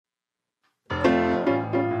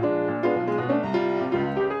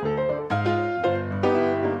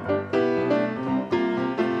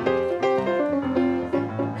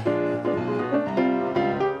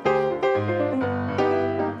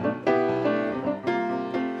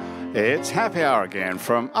It's Happy Hour again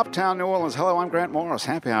from Uptown New Orleans. Hello, I'm Grant Morris.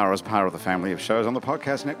 Happy Hour is part of the family of shows on the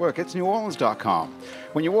podcast network. It's neworleans.com.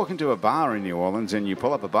 When you walk into a bar in New Orleans and you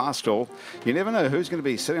pull up a bar stool, you never know who's going to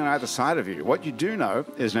be sitting on either side of you. What you do know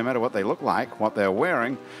is no matter what they look like, what they're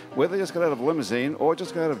wearing, whether they just got out of a limousine or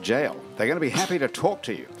just got out of jail, they're going to be happy to talk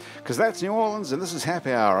to you. Because that's New Orleans and this is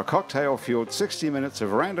Happy Hour, a cocktail-fueled 60 minutes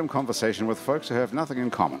of random conversation with folks who have nothing in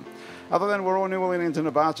common. Other than we're all New Orleans in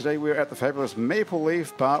a bar today, we're at the fabulous Maple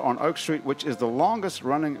Leaf Bar on Oak Street, which is the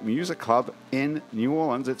longest-running music club in New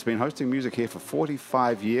Orleans. It's been hosting music here for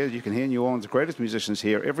 45 years. You can hear New Orleans' greatest musicians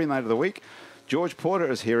here every night of the week. George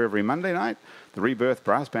Porter is here every Monday night. The Rebirth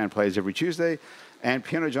Brass Band plays every Tuesday. And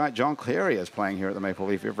piano giant John Cleary is playing here at the Maple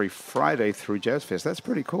Leaf every Friday through Jazz Fest. That's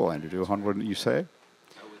pretty cool, Andrew Duhon, wouldn't you say?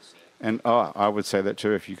 I would say. And I would say that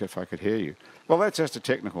too if I could hear you. Well, that's just a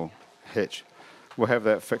technical hitch. We'll have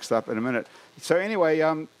that fixed up in a minute. So anyway,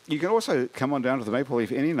 you can also come on down to the Maple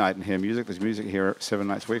Leaf any night and hear music. There's music here 7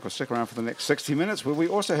 nights a week. We'll stick around for the next 60 minutes where we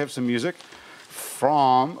also have some music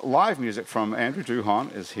live music from Andrew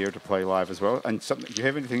Duhon is here to play live as well. And do you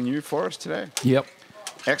have anything new for us today? Yep.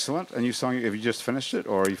 Excellent. A new song. Have you just finished it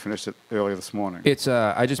or you finished it earlier this morning? It's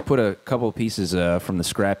I just put a couple of pieces from the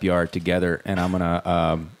scrapyard together, and I'm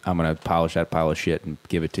gonna polish that pile of shit and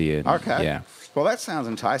give it to you. Okay. Yeah. Well, that sounds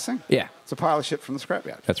enticing. Yeah. It's a pile of shit from the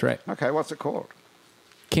scrapyard. That's right. Okay. What's it called?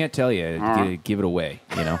 Can't tell you. Give it away.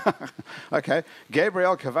 You know. Okay.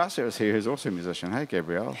 Gabrielle Cavasso is here, who's also a musician. Hey,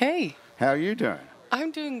 Gabrielle. Hey, How are you doing?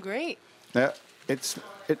 I'm doing great. Now,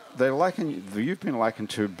 you've been likened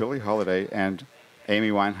to Billie Holiday and Amy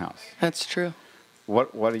Winehouse. That's true.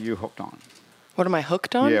 What are you hooked on? What am I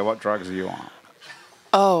hooked on? Yeah, what drugs are you on?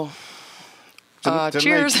 Oh, Didn't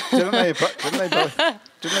cheers. Didn't they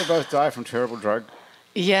both die from terrible drug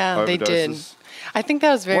Yeah, they did. overdoses? I think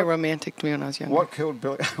that was very What- romantic to me when I was younger. What killed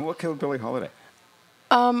Billie Holiday?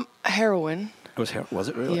 Heroin. Was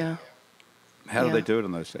it really? Yeah. How did Yeah. they do it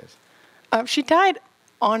in those days? She died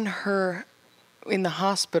in the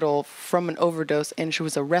hospital from an overdose, and she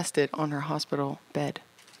was arrested on her hospital bed.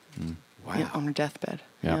 Wow. Yeah, on her deathbed.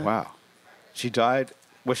 Yeah. Wow. She died.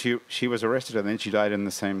 She was arrested and then she died in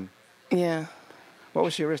the same. Yeah. What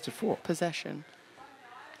was she arrested for? Possession.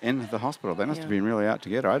 In the hospital. They must Yeah. have been really out to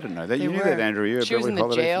get her. I didn't know that. They You knew were. that, Andrew. You were a She was Billie in the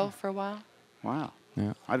Holiday jail fan? for a while. Wow.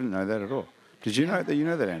 Yeah. I didn't know that at all. Did you know that? You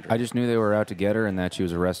know that, Andrew? I just knew they were out to get her and that she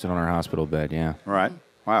was arrested on her hospital bed. Yeah. Right.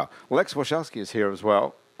 Wow. Lex Wachowski is here as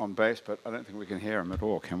well on bass, but I don't think we can hear him at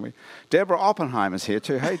all, can we? Deborah Oppenheim is here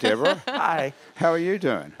too. Hey, Deborah. Hi, How are you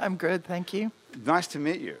doing? I'm good, thank you. Nice to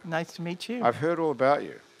meet you. Nice to meet you. I've heard all about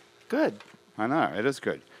you. Good. I know, it is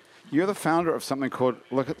good. You're the founder of something called,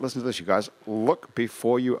 listen to this, you guys, Look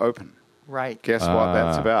Before You Open. Right. Guess what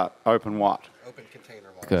that's about? Open what? Open container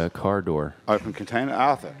laws. Like a car door. Open container?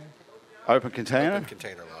 Arthur. Open container? Open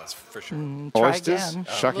container laws, for sure. Try Oysters? again.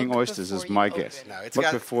 Shucking Look oysters is before my you guess. open. No,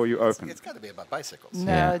 Look before you open. It's got to be about bicycles.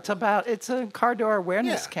 No, Yeah. it's a car door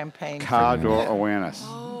awareness Yeah. campaign Car door awareness.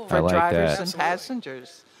 Oh. for I like drivers that. and Absolutely.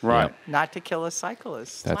 passengers, Right. not to kill a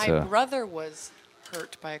cyclist. That's My a brother was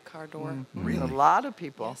hurt by a car door. A lot of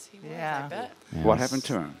people. Yes, he was. Yeah. I bet. What happened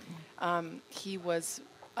to him? He was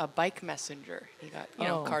a bike messenger. He got,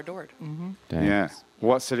 Oh. car doored. dang. Yeah.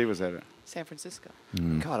 What city was that in? San Francisco.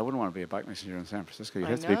 God, I wouldn't want to be a bike messenger in San Francisco. You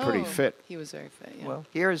I have to be pretty know. fit. He was very fit. Yeah. Well,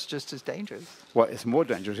 here is just as dangerous. Well, it's more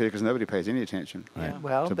dangerous here because nobody pays any attention. Yeah.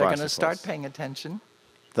 Well, To they're going to bicycles. start paying attention.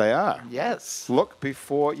 They are. Yes. Look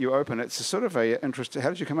before you open. It's a sort of a interesting. How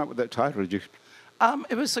did you come up with that title? Did you?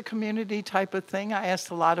 It was a community type of thing. I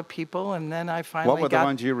asked a lot of people, and then I finally What were the got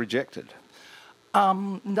ones you rejected?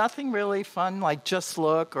 nothing really fun, like just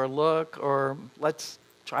look, or let's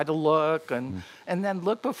try to look, and then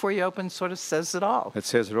look before you open sort of says it all. It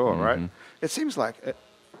says it all, right? It seems like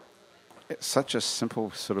it's such a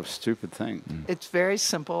simple, sort of stupid thing. It's very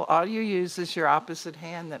simple. All you use is your opposite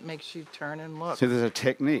hand that makes you turn and look. So there's a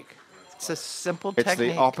technique. It's a simple It's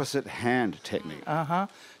technique. the opposite hand technique.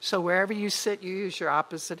 So wherever you sit, you use your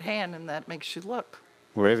opposite hand, and that makes you look.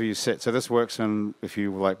 Wherever you sit. So this works in if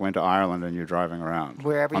you went to Ireland and you're driving around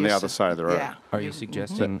Wherever on you the other sit. side of the road. Yeah. Are you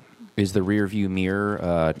suggesting is the rear view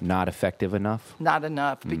mirror not effective enough? Not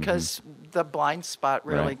enough, because the blind spot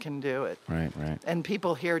really Right. can do it. Right. Right. And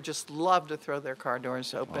people here just love to throw their car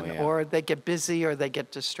doors open, yeah. or they get busy, or they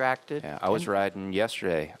get distracted. Yeah, I was And- riding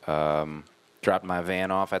yesterday. Dropped my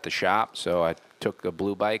van off at the shop, so I took a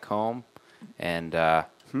blue bike home, and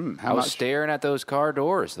I was staring at those car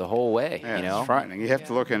doors the whole way. Yeah, you know, it's frightening. You have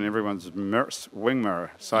to look in everyone's wing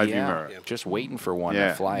mirror, side view mirror. just waiting for one Yeah.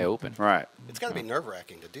 to fly open. Right. It's got to be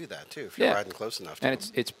nerve-wracking to do that too if you're Yeah. riding close enough. To And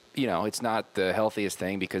it's it's not the healthiest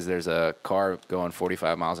thing because there's a car going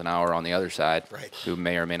 45 miles an hour on the other side Right. who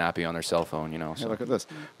may or may not be on their cell phone. Yeah, So look at this.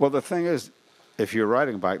 Well, the thing is, if you're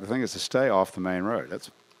riding a bike, the thing is to stay off the main road.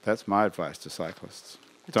 That's my advice to cyclists.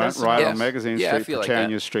 Don't doesn't- ride Yes. on Magazine Yeah, I Street, feel like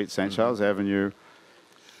Britannia that. Street, St. Charles Avenue.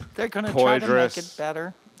 They're going to try to make Poydras. it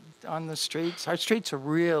better on the streets. Our streets are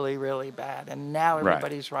really, really bad, and now Right.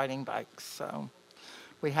 everybody's riding bikes, so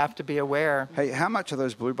we have to be aware. Hey, how much are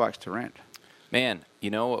those blue bikes to rent? Man, you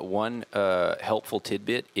know what? One helpful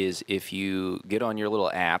tidbit is if you get on your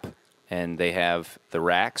little app and they have the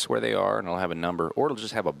racks where they are, and it'll have a number, or it'll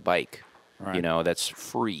just have a bike, Right. that's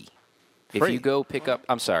free. If Free? you go pick up,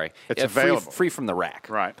 I'm sorry, It's free, available. free from the rack.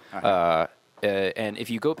 Right. And if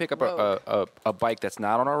you go pick up a bike that's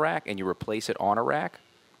not on a rack and you replace it on a rack,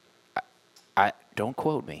 I don't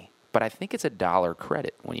quote me, but I think it's $1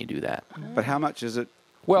 credit when you do that. But how much is it?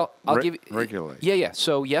 Well, I'll Re- give you regularly. Yeah.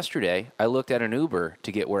 So yesterday I looked at an Uber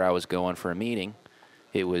to get where I was going for a meeting.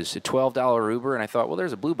 It was a $12 Uber, and I thought, well,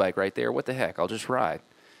 there's a blue bike right there. What the heck? I'll just ride.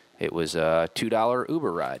 It was a $2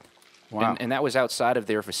 Uber ride. Wow. And that was outside of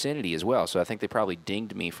their vicinity as well. So I think they probably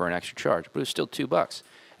dinged me for an extra charge, but it was still $2.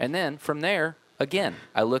 And then from there, again,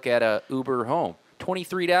 I look at a Uber home,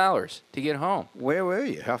 $23 to get home. Where were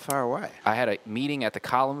you? How far away? I had a meeting at the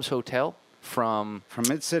Columns Hotel from From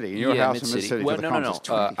Mid-City? Your house in Mid-City Well, to the no. conference,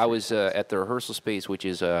 I 23. was at the rehearsal space, which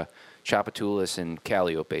is Chapatoulas and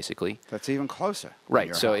Calliope, basically. That's even closer. than Right.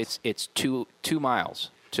 your So house. it's 2 miles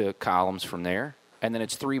to Columns from there, and then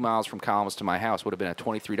it's 3 miles from Columns to my house. Would have been a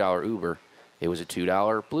 $23 Uber. It was a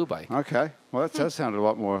 $2 blue bike. Okay. Well, that does sound a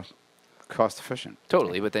lot more cost efficient.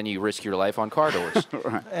 Totally, but then you risk your life on car doors.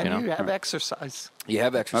 Right. And You know? have exercise. You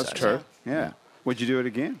have exercise. That's true. Yeah. Would you do it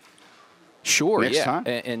again? Sure, Next yeah. time?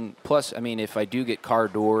 And plus, I mean, if I do get car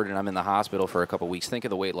doored and I'm in the hospital for a couple weeks, think of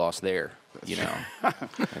the weight loss there.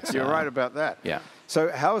 It's, You're right about that. Yeah. So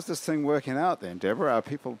how is this thing working out then, Deborah? Are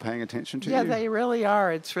people paying attention to Yeah, you? they really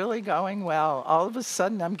are. It's really going well. All of a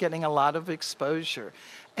sudden, I'm getting a lot of exposure.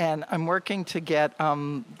 And I'm working to get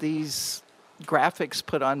these graphics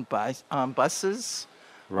put on buses,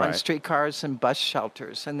 Right. on streetcars, and bus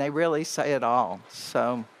shelters. And they really say it all.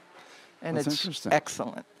 So, and That's it's interesting.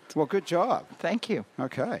 excellent. Well, good job. Thank you.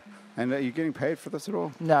 Okay. And are you getting paid for this at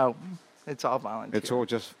all? No, it's all volunteer. It's all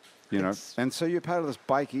just, It's- and so you're part of this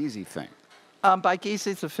Bike Easy thing. Bike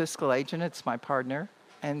Easy is a fiscal agent. It's my partner.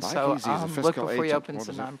 And Bike so Easy is a look fiscal before he agent. opens What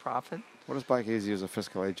a is it? nonprofit. What does Bike Easy as a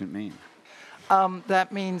fiscal agent mean?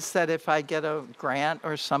 That means that if I get a grant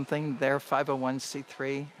or something, they're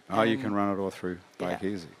 501c3. Oh, you and- can run it all through Bike Yeah.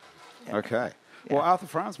 Easy. Yeah. Okay. Yeah. Well, Arthur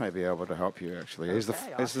France may be able to help you, actually. This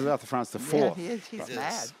Okay, is Arthur France the Yeah, fourth. he's It is.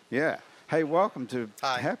 mad. Yeah. Hey, welcome to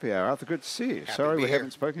Hi. Happy Hour. Arthur, good to see you. Happy Sorry to be we here.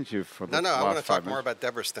 haven't spoken to you for the No, last I want to 5 talk more minutes. about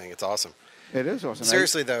Deborah's thing. It's awesome. It is awesome.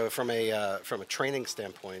 Seriously, though, from a training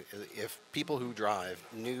standpoint, if people who drive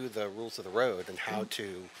knew the rules of the road and how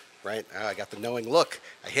to, right? I got the knowing look.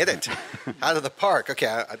 I hit it out of the park.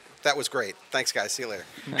 Okay, that was great. Thanks, guys. See you later.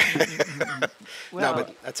 Well, no,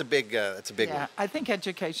 but that's a big yeah, one. I think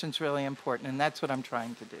education's really important, and that's what I'm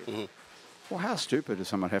trying to do. Mm-hmm. Well, how stupid does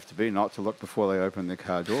someone have to be not to look before they open their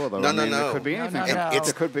car door? Though? No, I no, mean, no. There could be No, anything. no, no.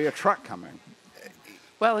 There could be a truck coming.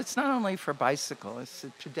 Well, it's not only for bicyclists.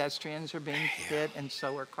 Pedestrians are being hit, and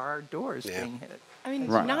so are car doors Yeah. being hit. I mean,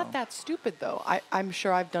 Right. not that stupid though. I'm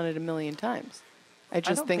sure I've done it a million times. I I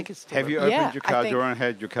just don't think it's Have you deliberate. opened Yeah, your I car think- door and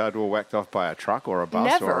had your car door whacked off by a truck or a bus?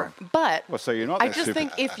 never. Or But well, so you're not I that just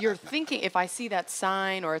stupid. think if you're thinking, if I see that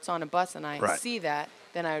sign or it's on a bus and I Right. see that,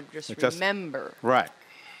 then I just It just- remember. Right.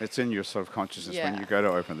 It's in your sort of consciousness when Yeah. you go to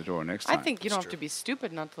open the door next I time. think you don't have to be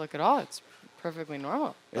stupid not to look at all. It's perfectly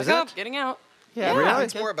normal. Is Like, oh, it? getting out. Yeah, Really?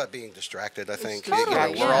 It's more about being distracted, I think. totally,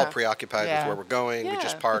 We're all yeah. preoccupied Yeah. with where we're going. We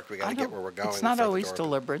just Yeah. parked. We got I to get don't- where we're going. It's not throw the always door open.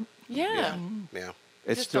 deliberate. Yeah. Yeah.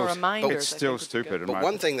 It's Just still a reminder. It's still stupid. in But my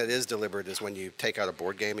one opinion. thing that is deliberate is when you take out a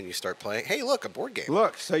board game and you start playing. Hey, look, a board game.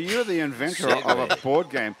 Look, so you're the inventor of a board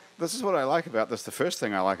game. This is what I like about this. The first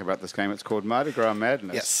thing I like about this game, it's called Mardi Gras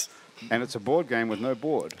Madness. Yes. And it's a board game with no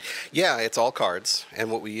board. Yeah, it's all cards, and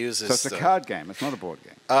what we use is. So it's a card game. It's not a board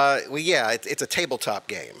game. Well, yeah, it's a tabletop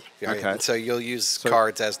game. Right? Okay. And so you'll use So-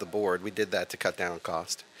 cards as the board. We did that to cut down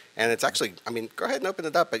cost. And it's actually, I mean, go ahead and open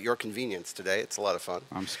it up at your convenience today. It's a lot of fun.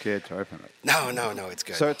 I'm scared to open it. No, it's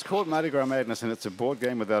good. So it's called Mardi Gras Madness, and it's a board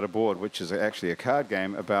game without a board, which is actually a card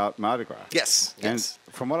game about Mardi Gras. yes. And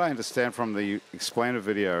from what I understand from the explainer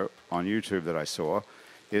video on YouTube that I saw,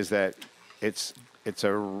 is that it's it's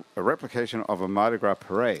a replication of a Mardi Gras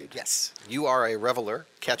parade. Yes, you are a reveler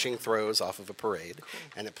catching throws off of a parade,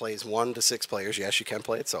 and it plays 1 to 6 players. Yes, you can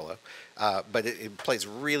play it solo, but it plays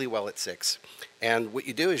really well at 6. And what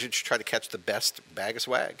you do is you just try to catch the best bag of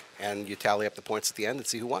swag, and you tally up the points at the end and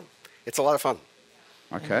see who won. It's a lot of fun.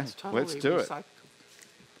 Okay, It's totally let's do it. recycled.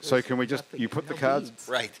 So can we just, Nothing- you put the no cards, beads.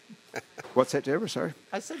 Right. what's that, Deborah? Sorry.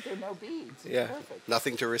 I said there are no beads. It's Yeah. perfect.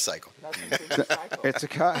 Nothing to recycle. Nothing to recycle. It's a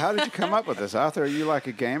card. How did you come up with this, Arthur? Are you like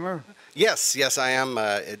a gamer? Yes, I am.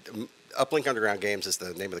 Uplink Underground Games is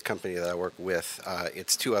the name of the company that I work with.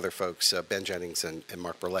 It's 2 other folks, Ben Jennings and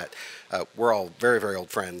Mark Burlett. We're all very, very old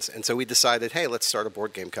friends. And so we decided, hey, let's start a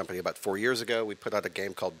board game company. About 4 years ago, we put out a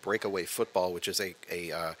game called Breakaway Football, which is a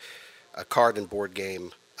card and board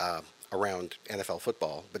game around NFL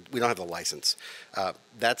football, but we don't have the license.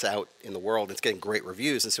 That's out in the world. It's getting great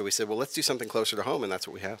reviews. And so we said, well, let's do something closer to home, and that's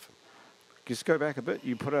what we have. Just go back a bit.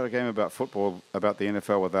 You put out a game about football, about the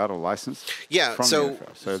NFL without a license? Yeah, From so the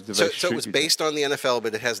NFL. So did they so shoot it was you based on the NFL,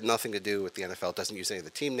 but it has nothing to do with the NFL. It doesn't use any of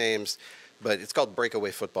the team names, but it's called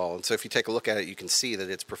Breakaway Football. And so if you take a look at it, you can see that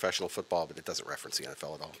it's professional football, but it doesn't reference the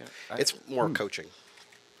NFL at all. It's more coaching.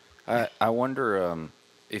 I wonder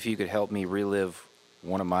if you could help me relive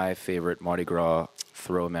one of my favorite Mardi Gras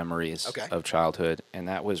throw memories Okay. of childhood, and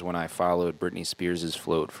that was when I followed Britney Spears'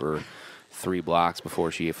 float for 3 blocks before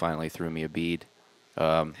she finally threw me a bead.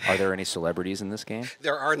 Are there any celebrities in this game?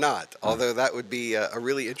 There are not, although that would be a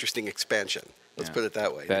really interesting expansion. Let's Yeah. put it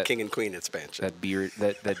that way, the That- King and Queen expansion. That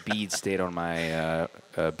bead stayed on my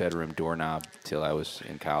bedroom doorknob till I was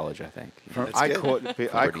in college, I think. That's I good. caught,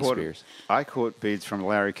 Spears. I caught beads from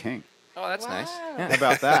Larry King. Oh, that's nice. Wow. Yeah. How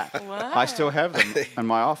about that? Wow. I still have them in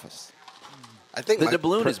my office. I think The my-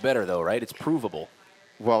 doubloon is better though, right? It's provable.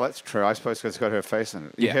 Well, that's true. I suppose it's got her face in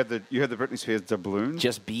it. You Yeah. had the Britney Spears doubloon.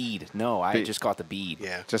 Just bead. No, I Bead. just caught the bead.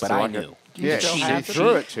 Yeah. Just but to I like it. knew. Do you Yeah, still she have the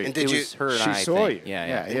threw bead? it to you. And did it you- was her and She I saw thing. you.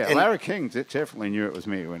 Yeah. And- Larry King definitely knew it was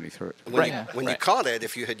me when he threw it. when, Right. you, when Right. you caught it,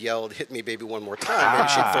 if you had yelled, hit me, baby, one more time, maybe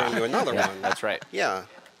she'd throw you another Yeah, one. that's right. Yeah.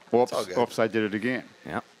 Oops, all good. oops, I did it again.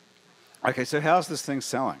 Yeah. Okay, so how's this thing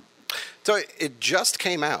selling? So it just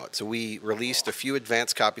came out. So we released a few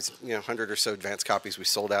advance copies, 100 or so advance copies. We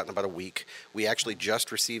sold out in about a week. We actually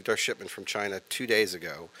just received our shipment from China 2 days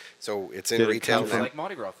ago. So it's in Did it retail come now. from- Like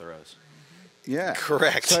Mardi Gras throws. Yeah.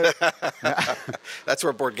 Correct. So, That's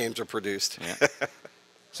where board games are produced. Yeah.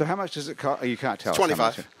 so how much does it cost? You can't tell. It's us how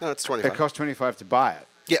much 25. No, it's 25. It cost 25 to buy it.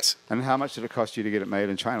 Yes. And how much did it cost you to get it made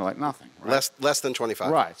in China? Like nothing, right? Less than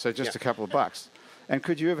 25. Right, so just Yeah. a couple of bucks. And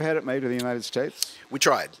could you have had it made in the United States? We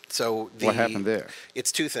tried. So What happened there?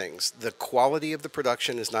 It's two things. The quality of the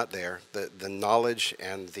production is not there. The knowledge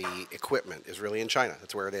and the equipment is really in China.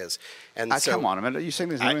 That's where it is. And so Come on a minute. Are you saying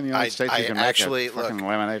there's no in the United States I you can actually make a fucking look.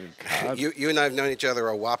 laminated card? You and I have known each other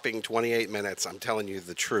a whopping 28 minutes. I'm telling you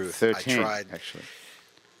the truth. 13, I tried. actually.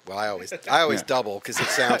 Well, I always Yeah. double because it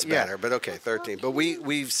sounds Yeah. better. But okay, 13. But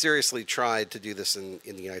we've seriously tried to do this in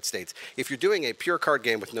the United States. If you're doing a pure card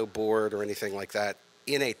game with no board or anything like that,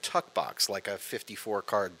 in a tuck box like a 54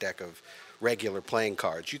 card deck of regular playing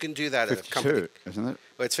cards, you can do that at a company. 52, isn't it?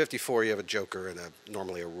 Well, it's 54. You have a joker and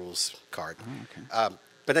normally a rules card. Oh, okay.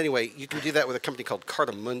 But anyway, you can do that with a company called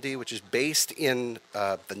Cartamundi, which is based in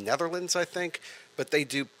the Netherlands, I think, but they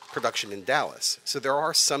do production in Dallas. So there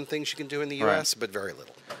are some things you can do in the Right. U.S., but very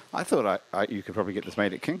little. I thought you could probably get this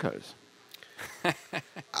made at Kinko's.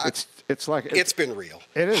 It's like It's been real.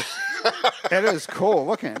 it is it is cool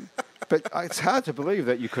looking, but it's hard to believe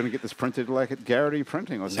that you couldn't get this printed like at Garrity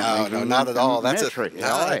Printing or something. No, in- not at all. in That's Metairie, a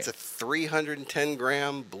LA. that's a 310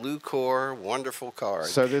 gram blue core, wonderful card.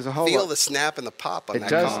 So there's a whole feel lot- the snap and the pop on It that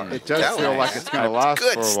does. card. It does Yeah. feel like it's going to last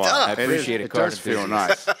good for a while. stuff. I It is- appreciate it, It does card feel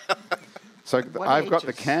nice. So I've got the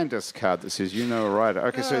ages? Candace card that says "You know a writer."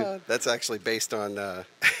 Okay, so That's actually based on the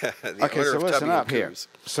okay, owner so of listen Tubby up and here. Coos.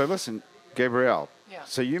 So listen, Gabrielle. Yeah.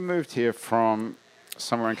 So you moved here from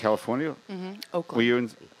somewhere in California. Oakland. Were you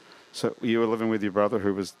in? So you were living with your brother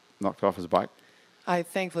who was knocked off his bike. I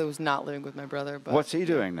thankfully was not living with my brother, but What's he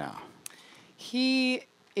doing now? he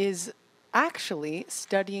is actually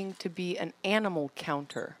studying to be an animal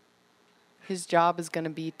counter. His job is going to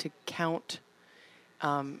be to count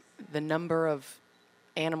the number of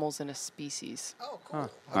animals in a species. Oh, cool.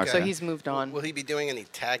 Okay. So he's moved on. Will he be doing any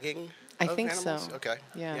tagging? I of think so. animals? Okay.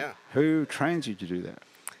 Yeah. Who trains you to do that?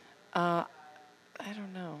 I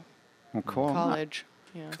don't know. Well, call him up. College.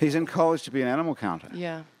 Yeah. He's in college to be an animal counter.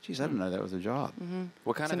 Yeah. Jeez, I didn't know that was a job.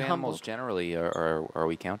 What kind It's of in animals Humboldt. generally are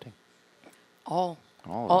we counting? All.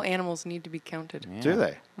 All of All them. animals need to be counted. Yeah. Do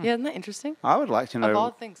they? Yeah, isn't that interesting? I would like to know. Of all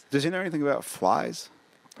things. Does he know anything about flies?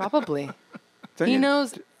 Probably. Don't He you-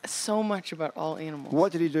 knows so much about all animals.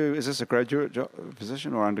 What did he do? Is this a graduate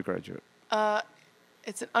position or undergraduate?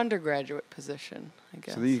 It's an undergraduate position, I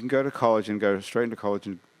guess. So that you can go to college and go straight into college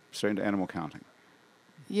and straight into animal counting.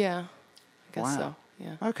 Yeah, I guess Wow. so.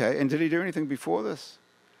 Yeah. Okay. And did he do anything before this?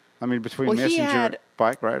 I mean, between Well, he messenger had-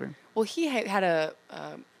 bike riding? Well, he had a.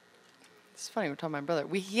 It's funny we're talking about my brother.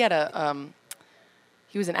 He had a.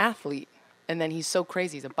 He was an athlete, and then he's so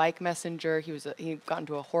crazy. He's a bike messenger. He got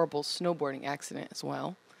into a horrible snowboarding accident as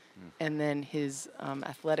well, and then his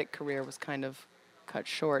athletic career was kind of cut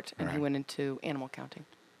short, and he Right. went into animal counting.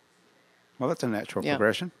 Well, that's a natural Yeah.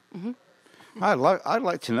 progression. Mm-hmm. I'd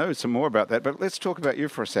like to know some more about that, but let's talk about you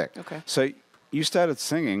for a sec. Okay. So you started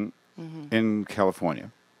singing in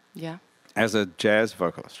California Yeah. as a jazz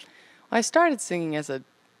vocalist. Well, I started singing as a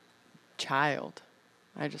child.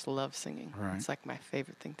 I just love singing. Right. It's like my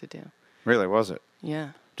favorite thing to do. Really, was it? Yeah.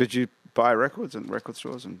 Did you buy records in record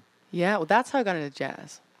stores and Yeah. Well, that's how I got into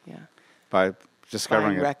jazz. Yeah. by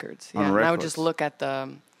discovering Buying it records. on Yeah. And I would just records? look at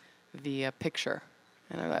the picture,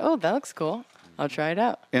 and I'm like, oh, that looks cool. I'll try it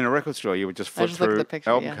out. In a record store? You would just I flip just look at through the picture,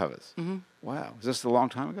 album yeah. covers. Mm-hmm. Wow, is this a long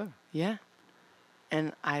time ago? Yeah.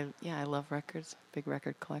 And I love records. Big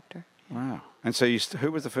record collector. Wow. And so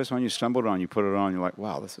who was the first one you stumbled on? You put it on. You're like,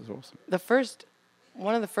 wow, this is awesome.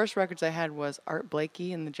 One of the first records I had was Art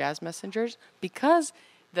Blakey and the Jazz Messengers, because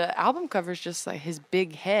the album cover is just like his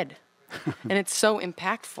big head, and it's so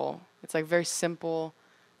impactful. It's like very simple,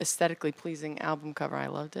 aesthetically pleasing album cover. I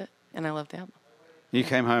loved it, and I loved the album. You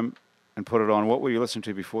came home and put it on. What were you listening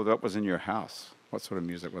to before that was in your house? What sort of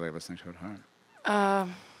music were they listening to at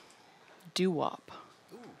home? Doo-wop.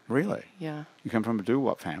 Really? Yeah, You come from a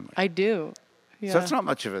doo-wop family. I do. Yeah. So it's not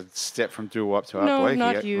much of a step from doo-wop to Art No, Blakey.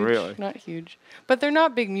 not huge. Really? Not huge. But they're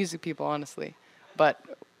not big music people, honestly. But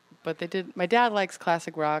they did. My dad likes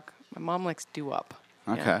classic rock. My mom likes doo-wop.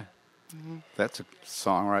 Okay. That's a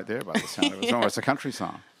song right there by the sound of it. It's almost a country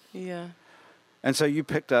song. Yeah. And so you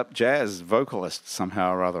picked up jazz vocalist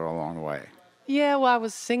somehow or other along the way. Yeah, well, I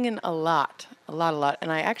was singing a lot.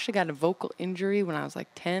 And I actually got a vocal injury when I was like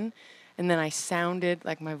 10. And then I sounded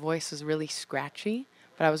like my voice was really scratchy.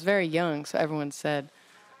 But I was very young, so everyone said,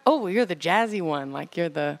 oh, well, you're the jazzy one. Like, you're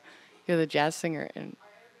the jazz singer.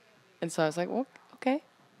 And so I was like, well, okay,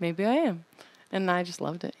 maybe I am. And I just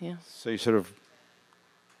loved it, yeah. So you sort of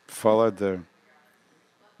followed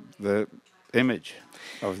the image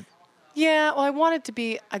of Yeah, well,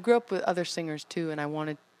 I grew up with other singers too, and I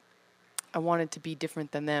wanted to be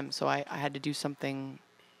different than them, so I had to do something.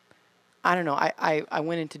 I don't know. I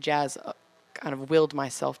went into jazz, kind of willed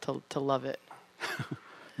myself to love it.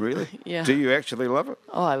 Really? Yeah. Do you actually love it?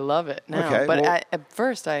 Oh, I love it now. Okay, but well- at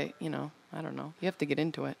first, I don't know. You have to get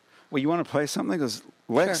into it. Well, you want to play something? Because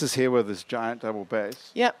Lex Sure. is here with his giant double bass.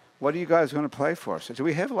 Yep. What are you guys going to play for us? Do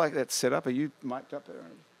we have like that set up? Are you mic'd up there?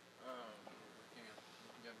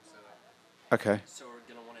 Okay. So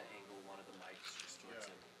we're gonna want to angle one of the mics just towards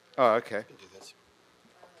him. Oh, okay. Do this.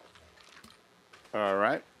 All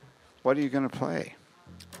right. What are you going to play?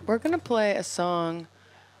 We're gonna play a song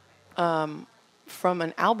from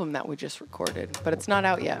an album that we just recorded, but it's not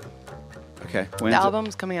out yet. Okay. The When's it?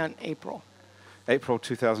 album's coming out in April. April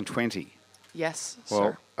 2020. Yes, Well,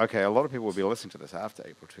 sir. okay. A lot of people will be listening to this after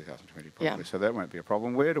April 2020, probably. Yeah. So that won't be a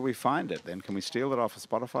problem. Where do we find it then? Can we steal it off of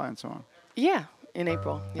Spotify and so on? Yeah, in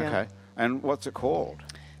April. Yeah. Okay. And what's it called?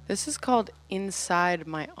 This is called Inside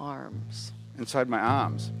My Arms. Inside My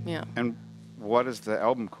Arms. Yeah. And what is the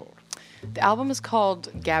album called? The album is called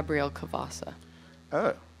Gabriel Cavassa,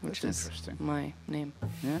 Oh, which that's is interesting. my name.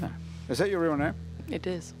 Yeah. Is that your real name? It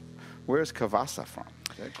is. Where's Cavassa from?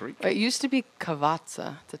 Is that Greek? It used to be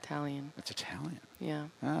Cavazza. It's Italian. It's Italian. Yeah.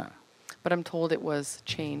 Ah. But I'm told it was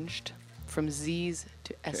changed from Z's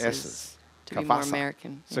to S's, S's. to be more Cavassa.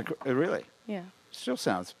 American. So, really? Yeah. Still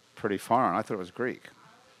sounds pretty foreign. I thought it was Greek.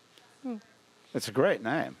 Hmm. It's a great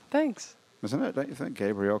name, Thanks. isn't it? Don't you think?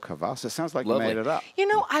 Gabriel Cavassa. It sounds like Lovely. you made it up. You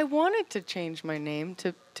know, I wanted to change my name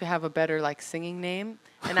to have a better like singing name,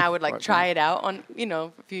 and I would like What try name? it out on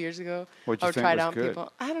a few years ago. What'd I you would think try it was out on good?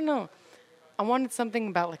 people. I don't know. I wanted something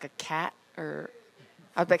about like a cat, or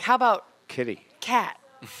I was like, how about Kitty. cat?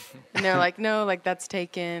 And they're like, no, like that's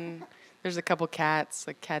taken. There's a couple cats,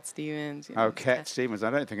 like Cat Stevens. You know, Oh, it's Cat Stevens.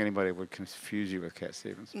 I don't think anybody would confuse you with Cat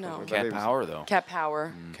Stevens. No. probably. Cat That Power, though. Cat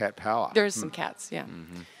Power. is Cat Power. There's some cats, yeah.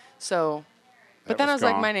 So, but That then I was was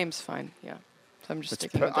like, gone. my name's fine, yeah. So I'm just It's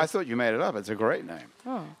sticking with I this. thought you made it up. It's a great name.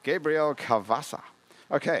 Oh. Gabriel Cavassa.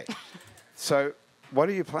 Okay. So, what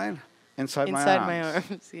are you playing? Inside My Arms. Inside My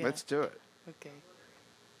Arms, yeah. Let's do it. Okay.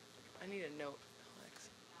 I need a note,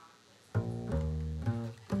 Alex.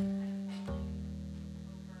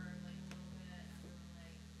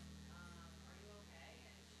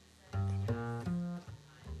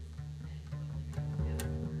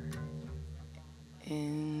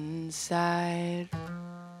 inside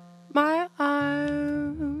my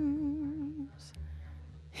arms.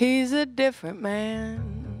 He's a different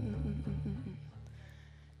man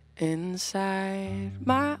inside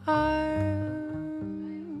my arms.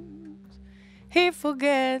 He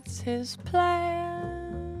forgets his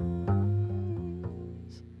plans.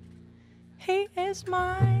 He is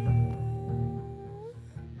mine,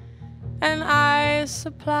 and I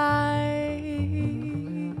supply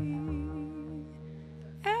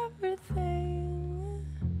everything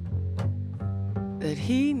that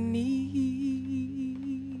he needs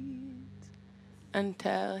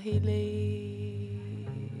until he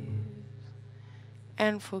leaves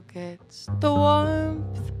and forgets the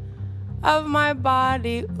warmth of my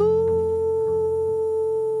body.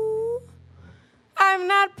 Ooh, I'm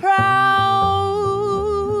not proud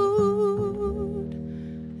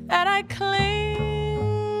that I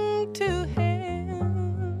cling to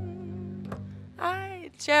him.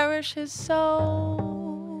 I cherish his soul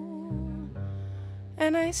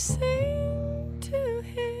and I sing to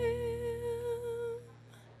him.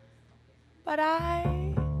 But I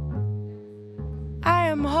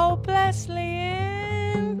am hopelessly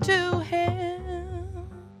into him.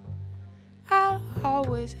 I'll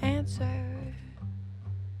always answer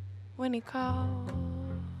when he calls.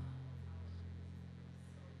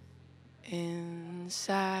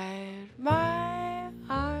 Inside my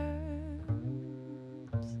arms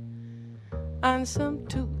on some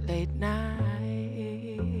too late night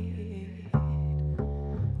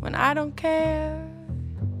when I don't care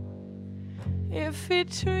if he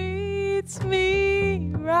treats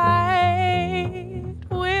me right.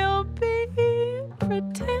 We'll be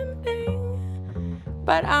pretending,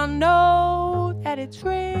 but I'll know that it's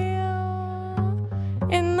real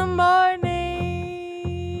in the morning.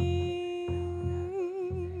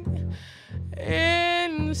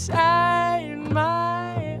 Inside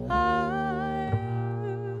my arms,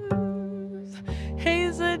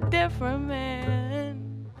 he's a different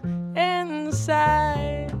man.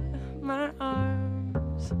 Inside my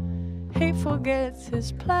arms, he forgets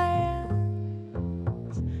his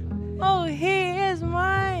plans. Oh, he is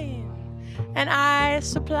mine, and I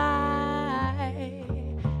supply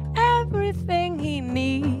everything he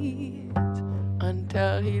needs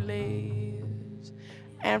until he leaves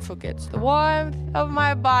and forgets the warmth of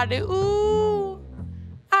my body. Ooh,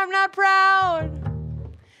 I'm not proud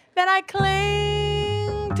that I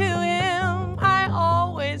cling to him. I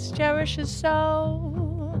always cherish his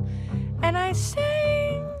soul, and I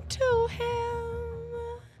sing to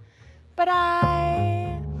him. But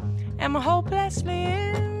I am hopelessly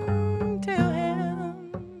into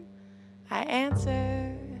him. I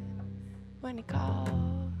answer when he calls.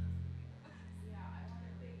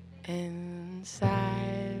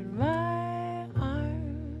 Inside my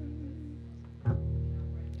arms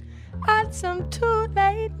on some too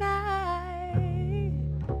late night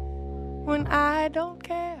when I don't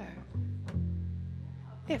care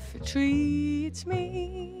if it treats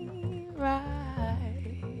me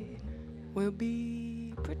right. We'll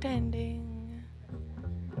be pretending,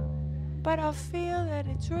 but I'll feel that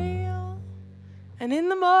it's real, and in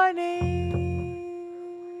the morning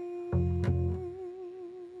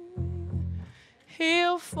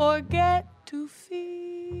he'll forget to feel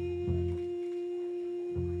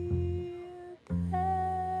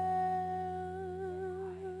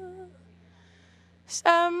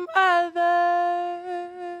some other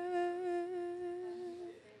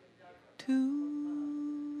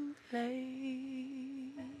too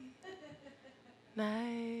late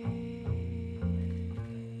night.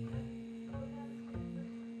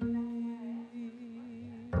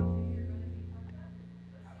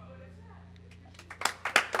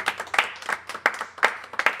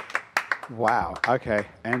 Wow. Okay,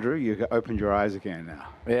 Andrew, you opened your eyes again now.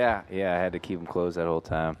 Yeah, I had to keep them closed that whole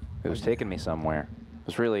time. It was taking me somewhere. It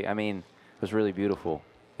was really, it was really beautiful.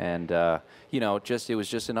 And, it was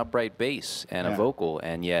just an upright bass and a vocal.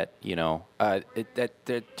 And yet,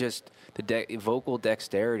 vocal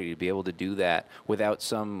dexterity to be able to do that without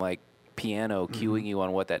some, like, piano cueing you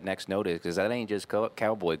on what that next note is, because that ain't just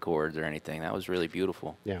cowboy chords or anything. That was really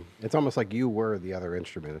beautiful. Yeah, it's almost like you were the other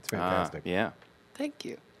instrument. It's fantastic. Yeah. Thank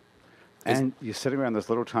you. And you're sitting around this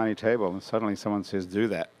little tiny table, and suddenly someone says, do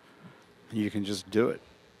that. And you can just do it.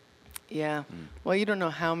 Yeah. Well, you don't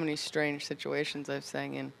know how many strange situations I've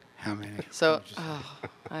sang in. How many? So,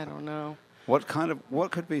 I don't know. What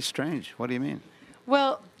could be strange? What do you mean?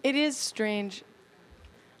 Well, it is strange.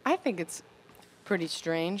 I think it's pretty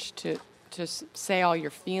strange to say all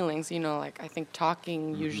your feelings. Like I think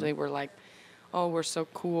talking, usually we're like, oh, we're so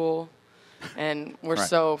cool and we're Right.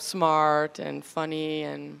 so smart and funny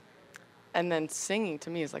and And then singing to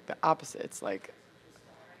me is like the opposite. It's like,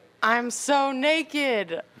 I'm so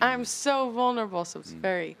naked. I'm so vulnerable. So it's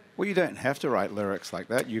very. Well, you don't have to write lyrics like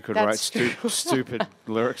that. You could That's write true. stupid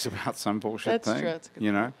lyrics about some bullshit That's thing. true, that's a good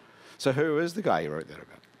you know? So who is the guy you wrote that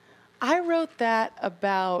about? I wrote that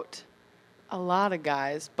about a lot of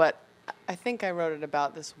guys, but I think I wrote it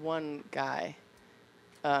about this one guy.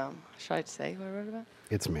 Should I say who I wrote it about?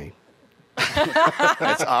 It's me.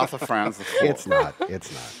 It's Arthur Franz IV, It's not.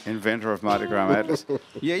 It's not. inventor of Mardi Gras Madness.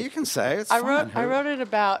 Yeah, you can say it's I fine. I wrote it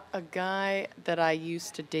about a guy that I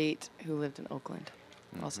used to date who lived in Oakland.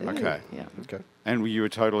 I'll say that. Okay. Yeah. Okay. And you were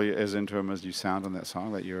totally as into him as you sound on that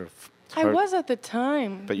song. That you're. I was at the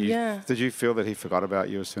time. But you, yeah. did you feel that he forgot about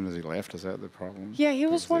you as soon as he left? Is that the problem? Yeah, he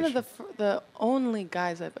was one of issue? the only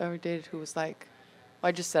guys I've ever dated who was like, well,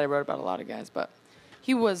 I just said I wrote about a lot of guys, but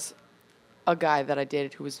he was a guy that I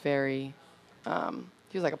dated who was very, he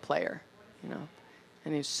was like a player, you know,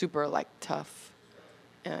 and he was super like tough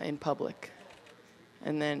in public,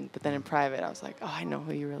 but then in private I was like, oh, I know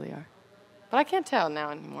who you really are, but I can't tell now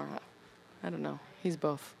anymore. I don't know. He's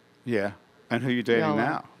both. Yeah. And who are you dating all are.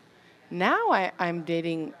 now? Now I'm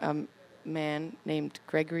dating a man named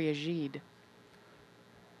Gregory Agide.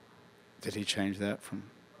 Did he change that from?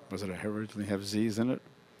 Was it originally have Z's in it?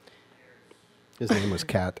 His name was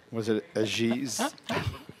Kat. Was it Aziz?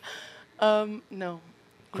 No.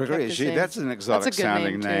 He Gregory kept his Agide. name. That's an That's a exotic good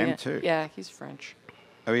sounding name, name too. Yeah, he's French.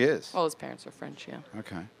 Oh, he is. Well, his parents are French, yeah.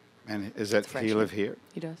 Okay. And is that French he name. live here?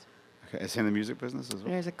 He does. Okay. Is he in the music business as And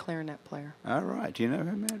well? he's a clarinet player. All right. Do you know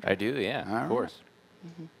him, man? I do, yeah, All right. of course.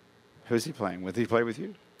 Who's he playing with? He play with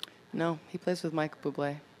you? No, he plays with Michael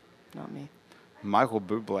Bublé, not me. Michael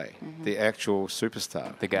Bublé, the actual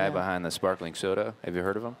superstar. The guy Yeah. behind the sparkling soda. Have you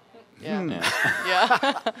heard of him? Yeah. Yeah.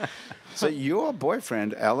 Yeah. So your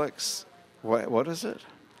boyfriend, Alex, what is it?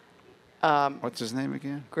 What's his name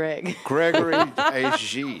again? Greg. Gregory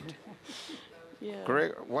Agide. Yeah.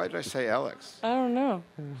 Greg, why did I say Alex? I don't know.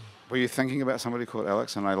 Were you thinking about somebody called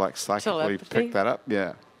Alex and I like psychically Telepathy? picked that up?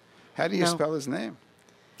 Yeah. How do you No. spell his name?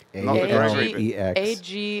 Not the Gregory, but-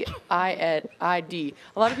 A-G-I-D.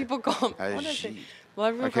 A lot of people call him. What is it? Agide. A lot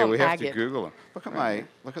of people Okay, call we him have to Agate. Google him.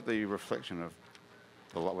 Look at the reflection of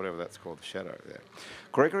the whatever that's called, the shadow there.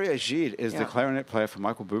 Gregory Agide is the Yeah. clarinet player for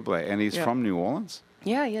Michael Bublé, and he's Yeah. from New Orleans.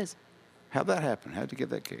 Yeah, he is. How'd that happen? How'd you get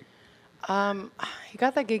that gig? He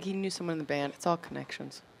got that gig. He knew someone in the band. It's all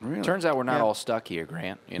connections. Really? Turns out we're not Yeah. all stuck here,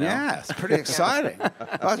 Grant. You know? Yeah, it's pretty exciting. Well,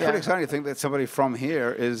 it's Yeah. pretty exciting to think that somebody from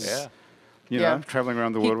here is, Yeah. you Yeah. know, traveling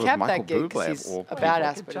around the He world with kept Michael that gig 'cause Bublé. he's of all a people. badass,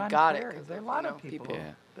 Like but he John got Perry. it. There are a lot of people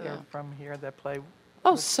Yeah. that Yeah. are from here that play.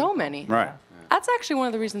 Oh, with so people. many. Right. That's actually one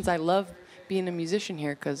of the reasons I love being a musician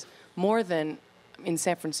here, because more than in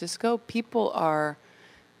San Francisco,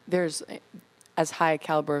 there's as high a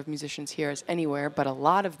caliber of musicians here as anywhere, but a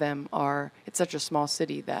lot of them it's such a small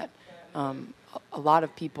city that a lot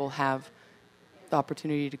of people have the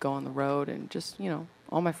opportunity to go on the road and just, you know,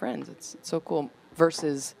 all my friends. It's so cool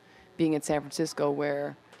versus being in San Francisco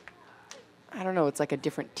where, I don't know, it's like a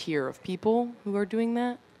different tier of people who are doing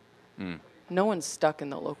that. No one's stuck in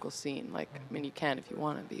the local scene. Like, I mean, you can if you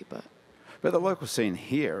want to be, but But the local scene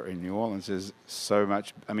here in New Orleans is so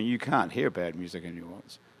much. I mean, you can't hear bad music in New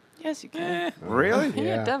Orleans. yes, you can. Really? Yeah,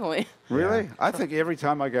 Yeah. definitely. Really? I think every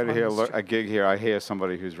time I go to hear a gig here, I hear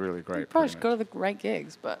somebody who's really great. You probably pretty should go to the right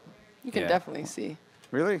gigs, but you can Yeah. definitely see. much.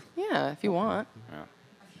 Really? Yeah, if you want.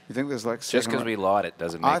 You think there's like Just second because ra- we laud it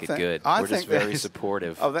doesn't I make it think- good. I We're just think very there's-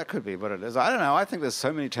 supportive. Oh, that could be what it is. I don't know. I think there's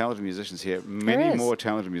so many talented musicians here. Many is. more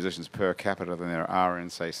talented musicians per capita than there are in,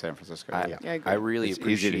 say, San Francisco. I, Yeah, I agree. I really it's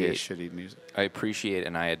easy to hear appreciate. shitty music. I appreciate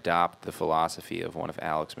and I adopt the philosophy of one of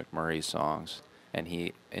Alex McMurray's songs, and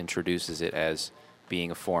he introduces it as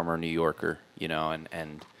being a former New Yorker, you know,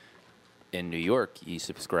 and in New York, you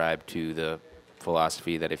subscribe to the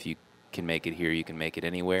philosophy that if you can make it here, you can make it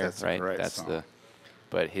anywhere, That's a right? great That's song.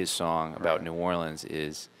 But his song about Right. New Orleans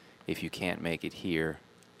is, if you can't make it here,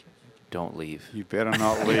 don't leave. You better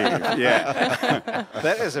not leave. Yeah.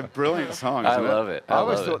 That is a brilliant song. I isn't love it. I I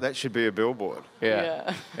always love thought it. that should be a billboard.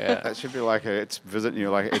 Yeah. Yeah. That should be like it's visit New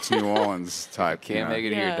like it's New Orleans type. Can't make it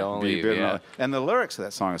Yeah. here, don't You leave. better Yeah. not- And the lyrics of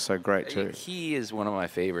that song are so great too. He is one of my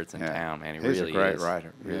favorites in Yeah. town, man. He He's really a great is.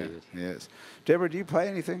 writer. Really Yeah, is. he is. Deborah, do you play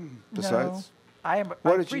anything besides? No, I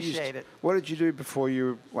What did you appreciate it. What did you do before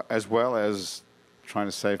you, as well as trying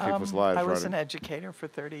to save people's lives? I was an writing? educator for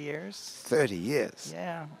 30 years. 30 years.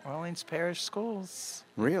 Yeah, Orleans Parish Schools.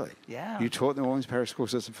 Really? Yeah. You taught the New Orleans Parish School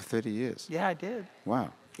System for 30 years. Yeah, I did.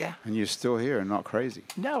 Wow. Yeah. And you're still here and not crazy.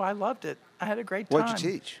 No, I loved it. I had a great time. What did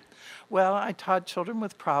you teach? Well, I taught children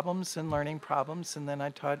with problems and learning problems, and then I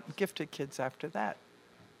taught gifted kids after that.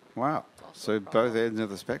 Wow. So both ends of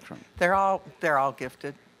the spectrum. They're all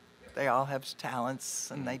gifted. They all have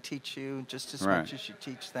talents, and they teach you just as Right. much as you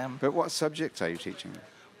teach them. But what subjects are you teaching them?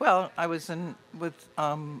 Well, I was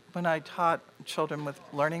when I taught children with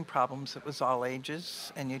learning problems, it was all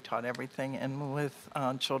ages, and you taught everything. And with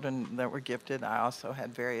children that were gifted, I also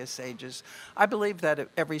had various ages. I believe that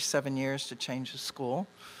every 7 years to change a school,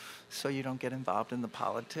 so you don't get involved in the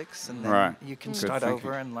politics, and then Right. you can Good start thinking.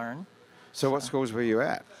 over and learn. So what schools were you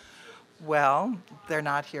at? Well, they're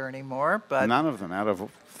not here anymore, but None of them out of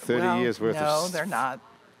 30 well, years worth no, of... they're not.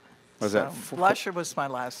 Was that... Lusher was my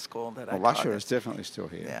last school that I Well, taught Lusher at. is definitely still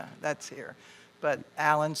here. Yeah, that's here. But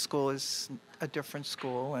Allen School is a different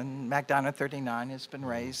school, and MacDonough 39 has been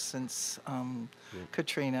raised since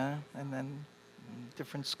Katrina, and then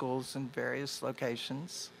different schools in various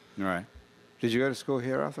locations. Right. Did you go to school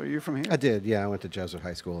here, Arthur? Are you from here? I did, yeah. I went to Jesuit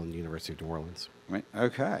High School and the University of New Orleans. Right.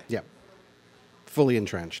 Okay. Yeah. Fully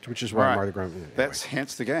entrenched, which is why I'm already grown. Anyway. That's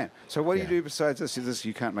hence the game. So what do you Yeah. do besides this?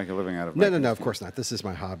 You can't make a living out of No, making of this course not. This is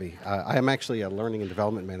my hobby. I am actually a learning and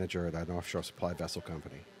development manager at an offshore supply vessel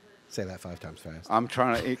company. Say that 5 times fast. I'm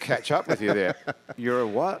trying to catch up with you there. You're a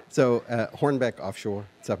what? So Hornbeck Offshore,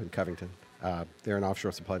 it's up in Covington. They're an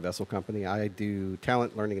offshore supply vessel company. I do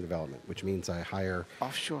talent learning and development, which means I hire.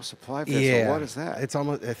 Offshore supply vessel. Yeah, What is that? It's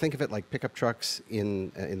almost. Think of it like pickup trucks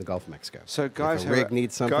in the Gulf of Mexico. So If guys a who rig are,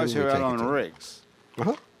 needs something, guys who we are out take it on to them. rigs,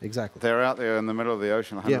 Exactly. they're out there in the middle of the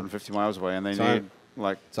ocean, 150 miles away, and they So need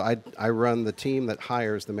like. So I run the team that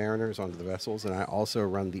hires the mariners onto the vessels, and I also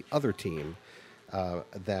run the other team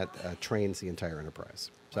that trains the entire enterprise.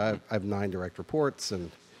 So I have 9 direct reports, and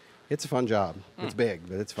it's a fun job. It's big,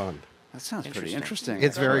 but it's fun. That sounds pretty Interesting. interesting.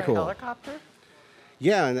 It's very A cool. helicopter?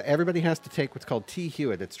 Yeah, and everybody has to take what's called T.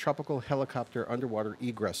 Hewitt. It's Tropical Helicopter Underwater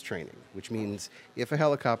Egress Training, which means if a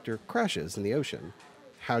helicopter crashes in the ocean,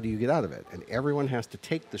 how do you get out of it? And everyone has to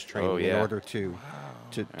take this training Oh, in yeah. order to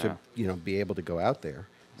be able to go out there.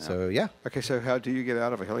 So yeah, Okay, so how do you get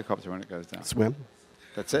out of a helicopter when it goes down? swim.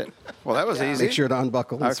 That's it. Well, that was easy. Make sure to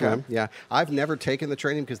unbuckle and Okay. swim. Yeah, I've never taken the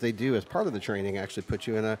training because they do, as part of the training, actually put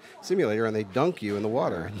you in a simulator and they dunk you in the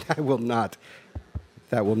water. And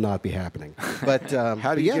that will not be happening. But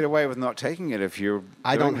How do you get away with not taking it if you're?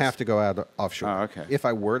 I don't doing have to go out offshore. Oh, okay. If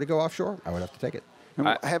I were to go offshore, I would have to take it.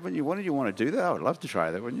 this? Haven't you? Wouldn't you want to do that? I would love to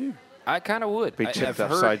try that, wouldn't you? I kind of would. Be I- tipped I've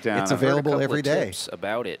heard- upside down. It's I've heard heard a available couple every of day. tips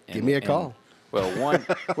about it. Give me a call. Well,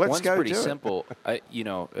 one's go pretty do it. simple.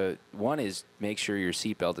 One is make sure your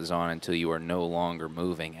seatbelt is on until you are no longer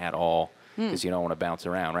moving at all, because you don't want to bounce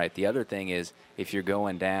around, right? The other thing is if you're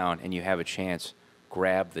going down and you have a chance,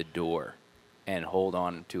 grab the door and hold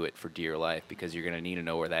on to it for dear life, because you're going to need to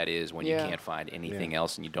know where that is when Yeah. you can't find anything Yeah.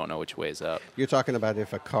 else and you don't know which way is up. You're talking about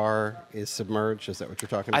if a car is submerged. Is that what you're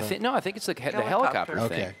talking I about? think it's like the Helicopter. helicopter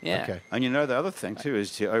Okay. thing. Yeah. Okay. And you know the other thing too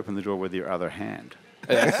is to open the door with your other hand.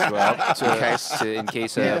 Well, in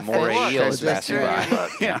case Yeah. moray Look, eels it's pass you just- by.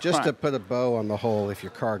 Yeah, Just right. to put a bow on the hole, if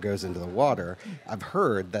your car goes into the water, I've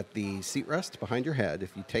heard that the seat rest behind your head,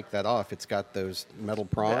 if you take that off, it's got those metal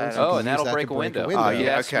prongs. You Oh, can and use that'll that to break a window. Oh, yeah,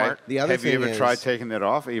 Yeah, okay. smart. The other Have you thing ever tried is- taking that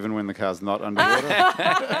off, even when the car's not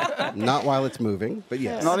underwater? Not while it's moving, but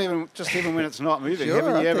yes. Not even when it's not moving. Sure,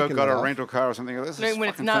 Haven't I'm you ever taking got that a off. rental car or something? This When it's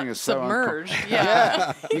fucking not thing is so submerged.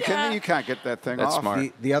 Yeah. You can't get that thing That's off.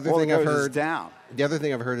 smart. The other All thing it I've goes is heard down. The other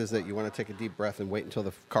thing I've heard is that you want to take a deep breath and wait until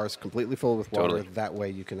the car's completely full with water. Totally. That way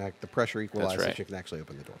you can the pressure equalizes. right. You can actually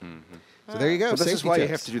open the door. So there you go. But this is safety why you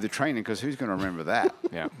tips. have to do the training, because who's going to remember that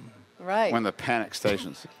Yeah. Right. when the panic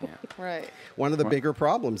stations? Right. One of the bigger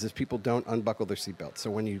problems is people don't unbuckle their seatbelts. So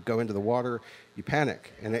when you go into the water, you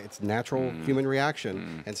panic, and it's natural human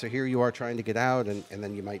reaction. And so here you are trying to get out, and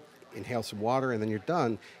then you might inhale some water, and then you're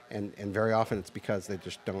done. And very often it's because they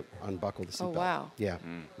just don't unbuckle the seatbelt. Oh, wow. Yeah,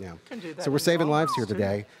 yeah. Can do that So we're in saving Walmart lives here too.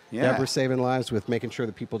 today. Yeah. We're saving lives with making sure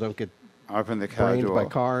that people don't get Open the car brained door. by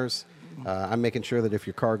cars. I'm making sure that if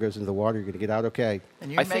your car goes into the water, you're going to get out okay.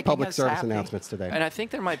 And you're I think making Public us service happy. announcements today. And I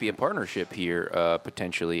think there might be a partnership here,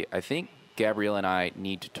 potentially. I think Gabrielle and I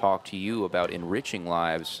need to talk to you about enriching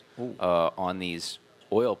lives on these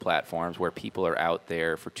oil platforms where people are out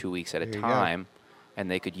there for 2 weeks at a There you go. time,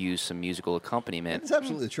 and they could use some musical accompaniment. It's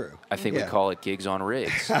absolutely true. I think we Yeah. call it gigs on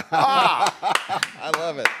rigs. I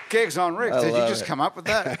love it. Gigs on rigs. Did you love just it. come up with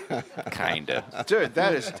that? Kinda. Dude,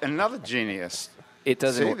 that is another genius. It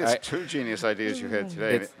doesn't. See, there's I- two genius ideas you had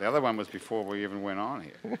today. It's- The other one was before we even went on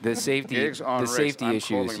here. the safety, Gigs on the rigs. safety I'm issues.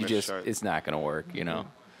 calling You this just, show. it's not going to work. You know,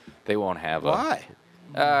 they won't have Why?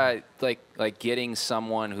 like getting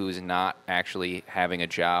someone who's not actually having a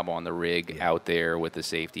job on the rig out there with the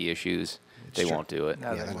safety issues. They won't do it. No,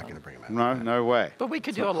 Yeah, they they're not won't. going to bring them out. No way. But we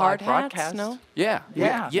could do a Hard live hats? broadcast. No. Yeah.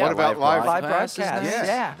 Yeah. Yeah. What about live Live broadcasts is broadcast. nice.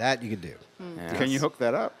 Yeah. That you could do. Yeah. Can you hook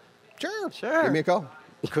that up? Sure. Sure. Give me a call.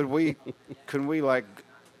 Could we like,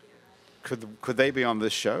 could they be on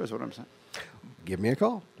this show is what I'm saying? Give me a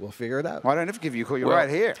call. We'll figure it out. Why don't I give you a call? You're Well- right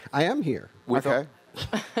here. I am here. Okay.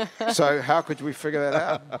 So how could we figure that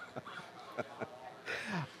out?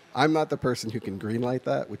 I'm not the person who can greenlight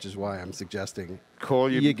that, which is why I'm suggesting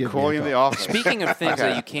Call you give me call a you in the call. office. Speaking of things Okay.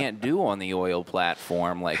 that you can't do on the oil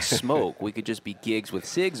platform, like smoke, we could just be gigs with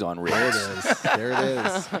cigs on There it rigs. is. There it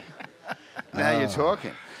is. Now you're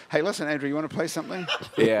talking. Hey, listen, Andrew, you want to play something?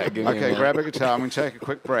 Yeah. give me a Okay, minute. grab a guitar. I'm going to take a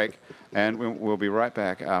quick break, and we'll be right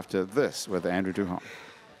back after this with Andrew Duhon.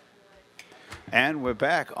 And we're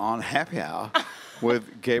back on Happy Hour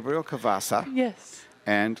with Gabriel Cavassa Yes.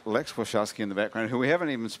 and Lex Wachowski in the background, who we haven't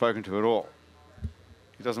even spoken to at all.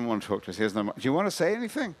 He doesn't want to talk to us. He has no. Do you want to say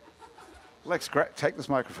anything? Lex, take this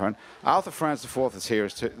microphone. Arthur Franz IV is here.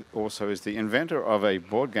 Also is the inventor of a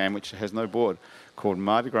board game which has no board called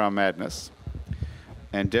Mardi Gras Madness.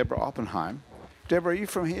 And Deborah Oppenheim. Deborah, are you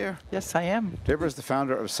from here? Yes, I am. Deborah is the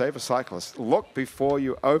founder of Save a Cyclist. Look before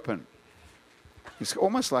you open. It's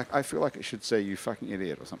almost like, I feel like it should say, you fucking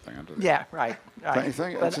idiot or something under there. Yeah, right. Don't you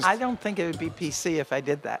think? It's But just- I don't think it would be PC if I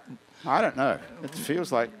did that. I don't know. It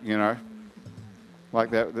feels like, like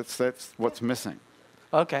that's what's missing.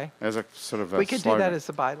 Okay. As a sort of a We could do slogan. that as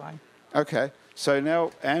a byline. Okay. So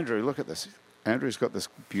now, Andrew, look at this. Andrew's got this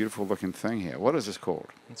beautiful looking thing here. What is this called?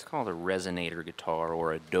 It's called a resonator guitar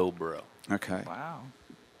or a dobro. Okay. Wow.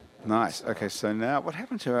 Nice. Okay, so now what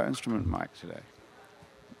happened to our instrument mic today?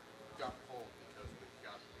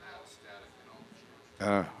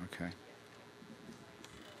 Oh, okay.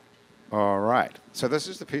 All right. So this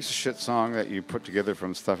is the piece of shit song that you put together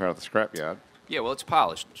from stuff out of the scrapyard. Yeah, well, it's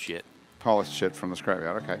polished shit. Polished shit from the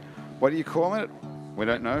scrapyard. Okay. What are you calling it? We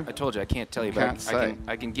don't know. I told you I can't tell you, Can't but say.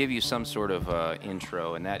 I can give you some sort of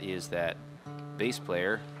intro, and that is that bass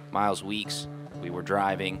player, Miles Weeks, we were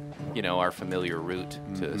driving, our familiar route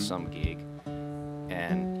to some gig,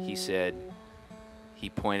 and he said he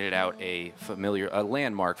pointed out a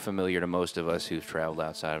landmark familiar to most of us who've traveled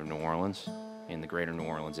outside of New Orleans, in the greater New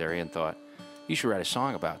Orleans area, and thought, you should write a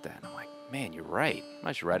song about that. And I'm like, man, you're right.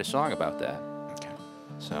 I should write a song about that. Okay.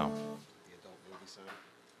 So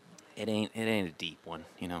it ain't a deep one,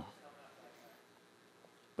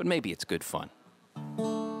 But maybe it's good fun.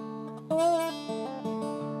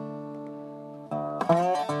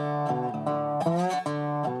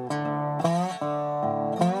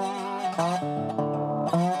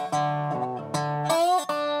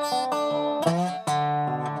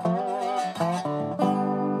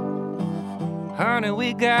 Honey,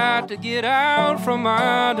 we got to get out from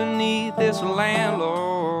underneath this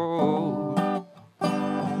landlord.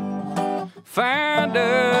 Find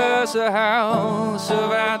us a house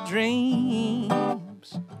of our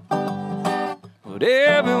dreams. But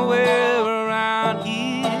everywhere around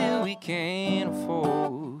here we can't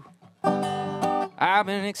afford. I've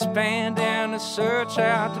been expanding to search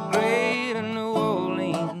out the greater New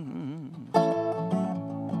Orleans.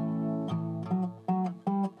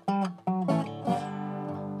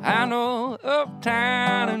 I know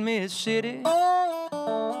uptown in Mid-City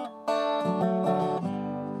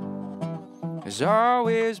has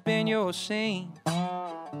always been your scene.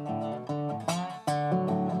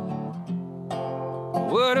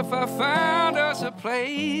 What if I found us a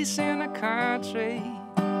place in the country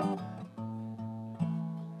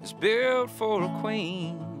that's built for a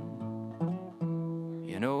queen?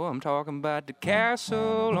 I'm talking about the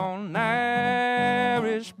castle on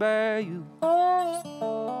Irish Bayou.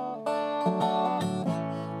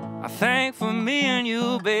 I think for me and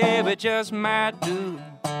you, baby, just might do.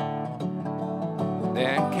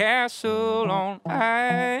 That castle on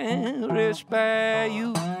Irish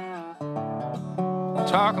Bayou.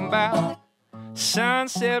 Talking about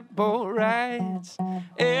sunset boat rides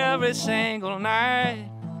every single night.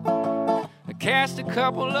 Cast a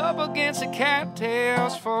couple up against the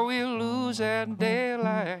cattails before we lose that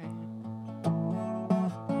daylight.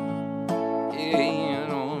 Yeah,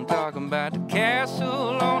 I'm talking about the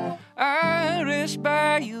castle on Irish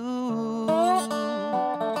Bayou.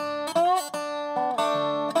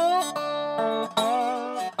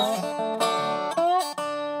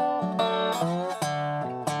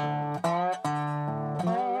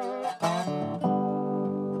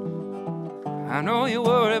 I know you're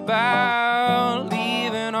worried about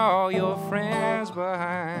leaving all your friends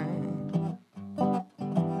behind,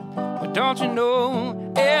 but don't you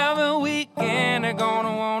know every weekend they're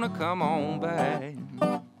gonna wanna come on back.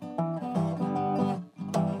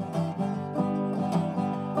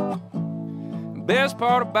 Best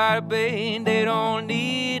part about it, babe, they don't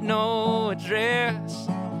need no address.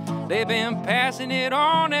 They've been passing it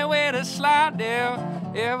on their way to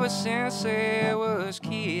Slidell ever since they was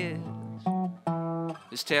kids.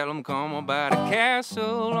 Just tell them come on by the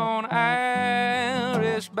castle on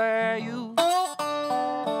Irish Bayou.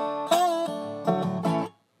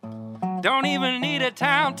 Don't even need a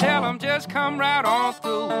town, tell them just come right on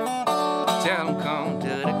through. Tell them come to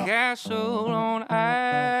the castle on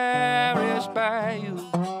Irish Bayou.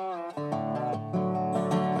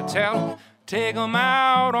 Tell them take them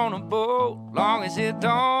out on a boat, long as it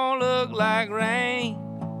don't look like rain.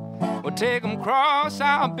 We'll take them cross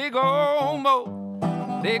our big old moat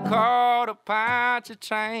they call the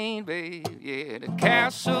Pontchartrain, babe. Yeah, the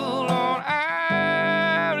castle on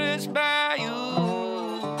Irish Bayou.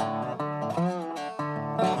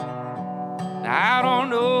 I don't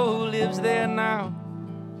know who lives there now,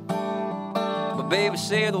 but baby,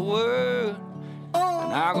 say the word,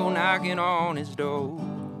 and I'll go knocking on his door.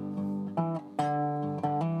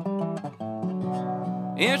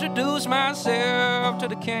 Introduce myself to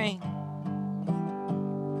the king.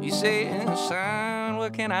 He said, son,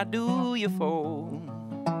 what can I do you for?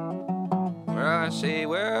 Well, I say,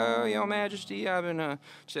 well, your majesty, I've been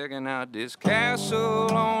checking out this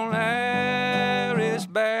castle on Irish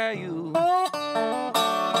Bayou.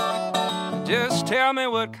 Just tell me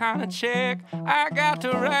what kind of check I got to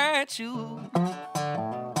write you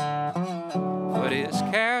for this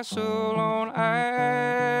castle on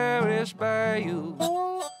Irish Bayou.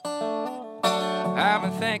 I've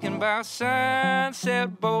been thinking about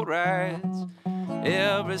sunset boat rides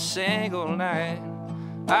every single night.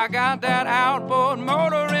 I got that outboard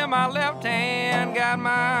motor in my left hand, got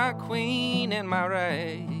my queen in my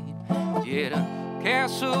right. Yeah, the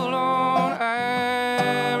castle on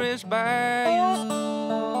Irish Bayou.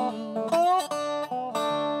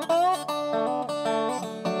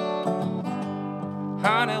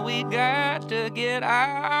 Honey, we got to get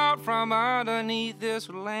out from underneath this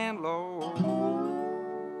landlord.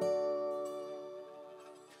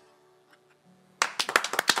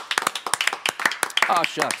 Oh,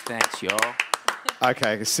 shucks, thanks, y'all.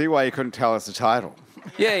 Okay, I can see why you couldn't tell us the title.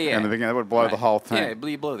 Yeah, yeah. And the beginning, that would blow the whole thing. Yeah,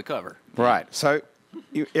 you blow the cover. Right. So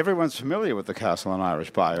everyone's familiar with the castle on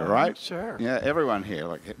Irish Bayou, right? Sure. Yeah, everyone here,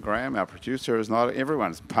 like Graham, our producer, is not.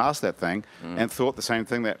 Everyone's passed that thing and thought the same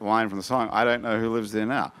thing. That line from the song. I don't know who lives there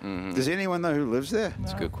now. Does anyone know who lives there?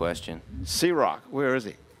 That's a good question. Sea Rock. Where is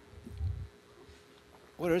he?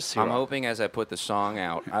 Where is Sea I'm Rock? hoping as I put the song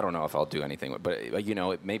out, I don't know if I'll do anything, but you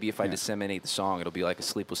know, maybe if I disseminate the song, it'll be like a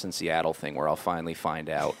Sleepless in Seattle thing where I'll finally find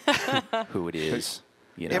out who it is.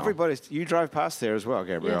 You know? You drive past there as well,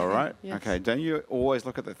 Gabrielle, Yes. right? Yes. Okay. Don't you always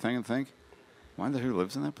look at that thing and think, wonder who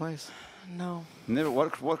lives in that place? No, Never.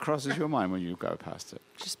 What crosses your mind when you go past it?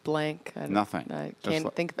 just blank. Nothing. I Just can't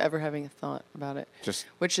like- think of ever having a thought about it. Just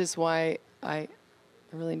Which is why I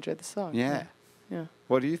really enjoyed the song. yeah. Yeah.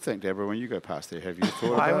 What do you think, Deborah, when you go past there? Have you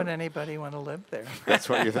thought Why about would it? anybody want to live there? That's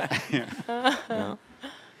what you think. Yeah.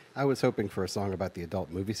 I was hoping for a song about the adult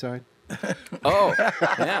movie side. Oh,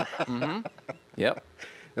 yeah. Mm-hmm. Yep.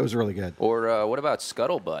 It was really good. Or what about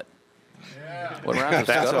Scuttlebutt? Yeah. What rhymes with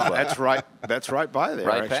That's, Scuttlebutt? that's right. That's right by there,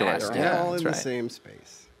 Right actually. past, They're yeah, all that's in the right. same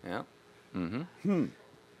space. Yeah.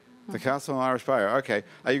 The Castle on Irish Bayou. Okay.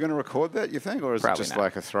 Are you going to record that, you think, or is Probably it just not.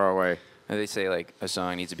 like a throwaway? And they say like a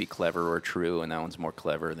song needs to be clever or true, and that one's more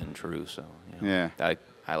clever than true. So you know,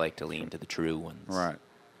 I like to lean to the true ones. Right.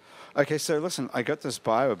 Okay, so listen, I got this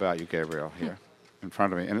bio about you, Gabrielle, here in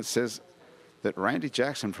front of me, and it says that Randy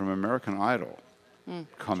Jackson from American Idol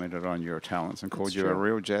commented on your talents and called That's you a true.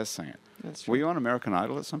 real jazz singer. That's Were true. you on American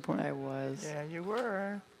Idol at some point? I was. Yeah, you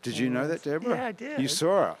were. Did you know that, Deborah? Yeah, I did. You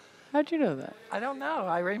saw her. How'd you know that? I don't know.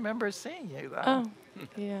 I remember seeing you, though. Oh,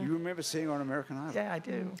 yeah. You remember seeing her on American Idol? Yeah, I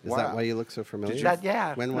do. Is Wow. that why you look so familiar? you- That,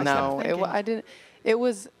 yeah. When was No, that? I didn't. It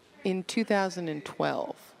was in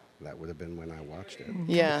 2012. That would have been when I watched it.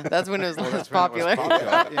 Yeah, that's when it was less That's when it was popular.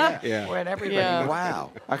 popular. Yeah. Yeah. When everybody Yeah.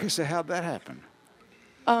 Wow. Okay, so how'd that happen?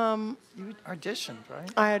 you auditioned, right?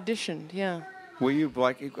 I auditioned. Yeah. Were you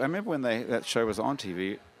like? I remember when that show was on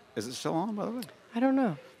TV. Is it still on, by the way? I don't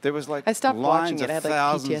know. There was like I stopped watching lines it. of I had like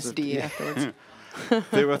thousands of- PTSD yeah. afterwards.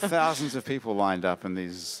 There were thousands of people lined up in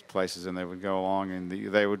these places, and they would go along, and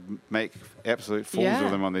they would make absolute fools Yeah.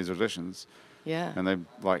 of them on these auditions. Yeah. And they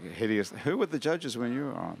like hideous. Who were the judges when you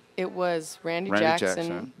were on? It was Randy Randy Jackson,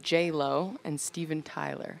 Jackson. J-Lo, and Steven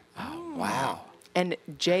Tyler. Wow. And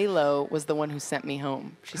J-Lo was the one who sent me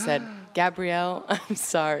home. She said, Gabrielle, I'm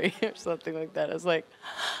sorry, or something like that. I was like,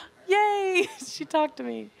 yay, she talked to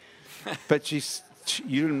me. But you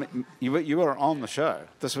didn't. You were on the show.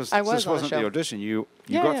 This was. I was This on the wasn't the show. audition. You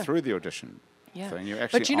Yeah, got yeah. through the audition. Yeah. thing. You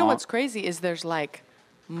actually But you know aren't- what's crazy is there's like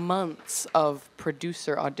months of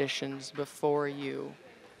producer auditions before you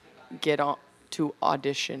get on to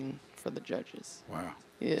audition for the judges. Wow.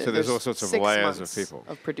 Yeah, So there's all sorts of 6 layers of months people.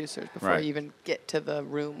 of producers before Right. you even get to the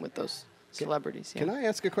room with those celebrities. Yeah. Can I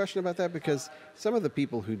ask a question about that? Because some of the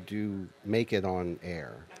people who do make it on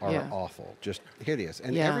air are Yeah. awful, just hideous.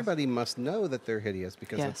 And Yeah. everybody must know that they're hideous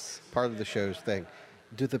because it's Yes. part of the show's thing.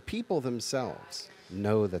 Do the people themselves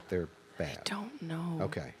know that they're bad? Don't know.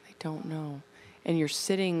 Okay. They don't know. And you're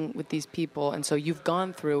sitting with these people, and so you've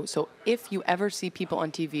gone through. So if you ever see people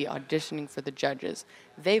on TV auditioning for the judges,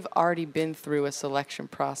 they've already been through a selection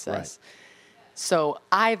process. So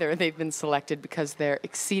either they've been selected because they're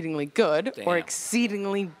exceedingly good or Damn.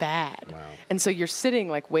 exceedingly bad. Wow. And so you're sitting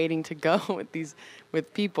like waiting to go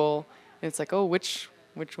with people, and it's like, oh, which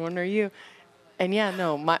one are you? And yeah,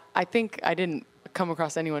 no, I think I didn't come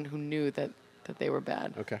across anyone who knew that they were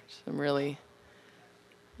bad. Okay. So I'm really,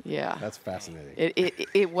 yeah. That's fascinating.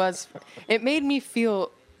 It made me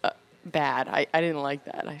feel bad. I didn't like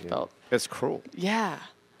that. I felt, It's cruel. yeah.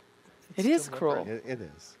 It's It is deliberate. cruel. It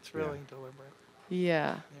is. It's really deliberate.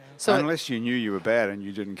 Yeah. So Unless you knew you were bad and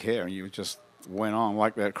you didn't care and you just went on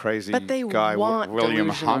like that crazy but they guy want William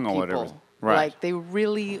delusional Hung or people. whatever. Right.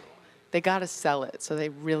 Like they got to sell it. So they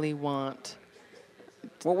really want.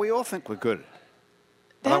 Well, we all think we're good.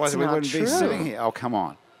 That's Otherwise, we not wouldn't true. be sitting here. Oh, come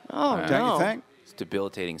on. Oh Don't no. you think? It's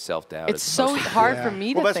debilitating self-doubt. It's is so most- hard Yeah. for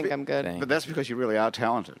me Well, to that's think be- I'm good. Dang. But that's because you really are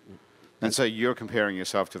talented. And so you're comparing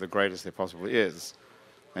yourself to the greatest there possibly is.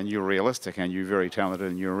 And you're realistic and you're very talented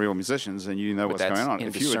and you're real musicians and you know But what's that's going on. If you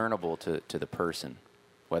would- indiscernible to the person,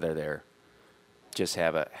 whether they're just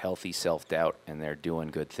have a healthy self-doubt and they're doing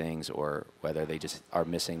good things, or whether they just are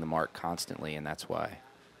missing the mark constantly and that's why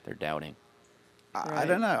they're doubting. I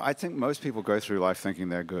don't know. I think most people go through life thinking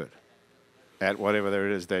they're good at whatever there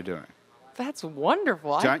it is they're doing. That's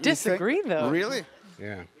wonderful. I Don't you think- disagree though. Really?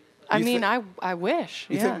 Yeah. I You mean, think- I wish.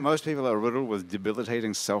 You yeah. think most people are riddled with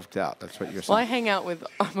debilitating self-doubt? That's what you're Well, I saying. hang out with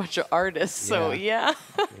a bunch of artists, so yeah.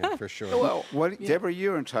 Yeah, for sure. Well, Deborah,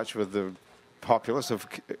 you're in touch with the populace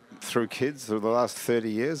through kids through the last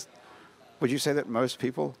 30 years. Would you say that most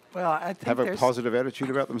people Well, I think have a there's- positive attitude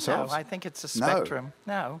about themselves? No, I think it's a No. spectrum.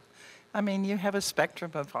 No. I mean, you have a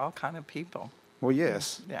spectrum of all kind of people. Well,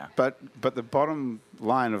 yes. Yeah. But the bottom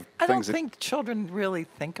line of I don't things that think children really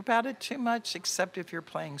think about it too much, except if you're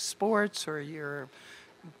playing sports or you're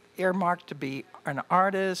earmarked to be an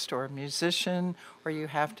artist or a musician, or you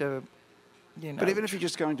have to, you know. But even if you're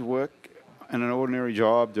just going to work in an ordinary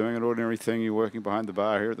job, doing an ordinary thing, you're working behind the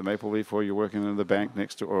bar here at the Maple Leaf, or you're working in the bank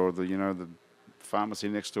next door, or the pharmacy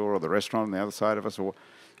next door, or the restaurant on the other side of us, or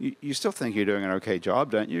you still think you're doing an okay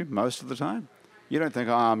job, don't you? Most of the time, you don't think,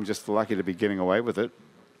 oh, I'm just lucky to be getting away with it.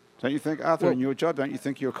 Don't you think, Arthur, Well- in your job, don't you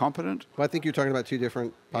think you're competent? Well, I think you're talking about two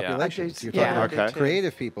different Yeah. I do populations. too. You're Yeah. talking about Okay.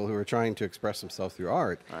 creative people who are trying to express themselves through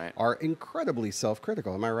art Right. are incredibly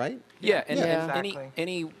self-critical. Am I right? Yeah, and, Yeah. and Exactly.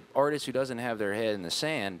 any artist who doesn't have their head in the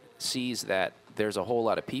sand sees that there's a whole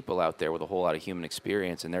lot of people out there with a whole lot of human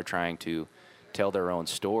experience, and they're trying to tell their own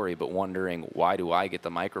story, but wondering, why do I get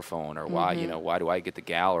the microphone, or why why do I get the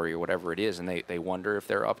gallery, or whatever it is, and they wonder if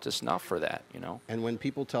they're up to snuff for that, And when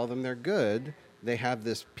people tell them they're good, they have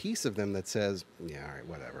this piece of them that says, yeah, all right,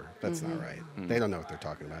 whatever. That's not right. They don't know what they're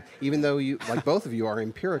talking about. Even though you, like both of you, are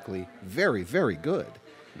empirically very, very good.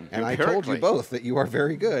 And I told you Empirically. both that you are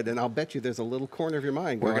very good, and I'll bet you there's a little corner of your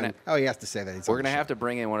mind We're going, gonna- oh, he has to say that. He's We're on the gonna have show." to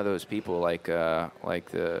bring in one of those people like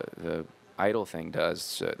the Idol thing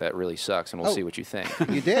does. That really sucks, and we'll Oh. see what you think.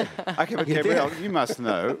 You did. Okay, but You did. Gabrielle, you must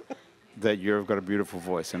know that you've got a beautiful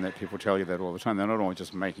voice and that people tell you that all the time. They're not always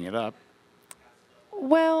just making it up.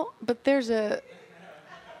 Well, but there's a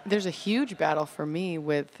huge battle for me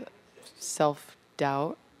with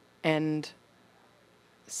self-doubt and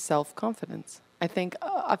self-confidence. I think,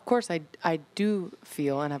 of course, I do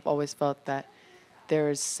feel, and I've always felt that there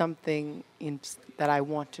is something that I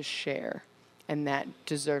want to share, and that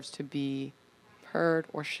deserves to be heard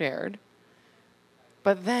or shared.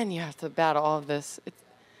 But then you have to battle all of this.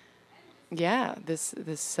 This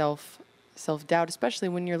self-doubt, especially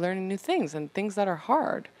when you're learning new things and things that are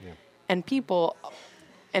hard. Yeah. And people,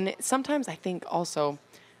 sometimes I think also,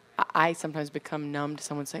 I sometimes become numb to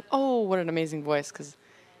someone saying, "Oh, what an amazing voice," because,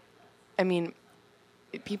 I mean,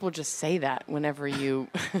 people just say that whenever you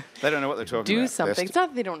They don't know what they're talking do about. something. It's not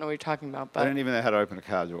that they don't know what you're talking about, They but don't even know how to open a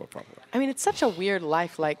car door properly. I mean, it's such a weird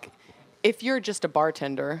life. Like, if you're just a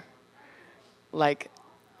bartender, like,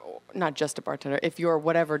 not just a bartender, if you're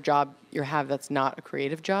whatever job you have that's not a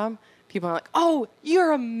creative job, people are like, "Oh,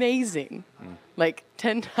 you're amazing." Like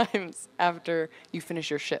 10 times after you finish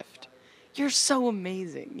your shift. You're so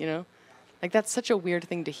amazing, Like that's such a weird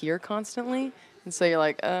thing to hear constantly. And so you're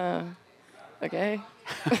like, okay.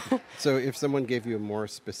 So if someone gave you a more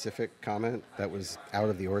specific comment that was out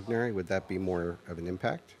of the ordinary, would that be more of an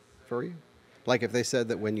impact for you? Like if they said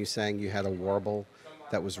that when you sang you had a warble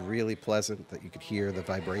that was really pleasant, that you could hear the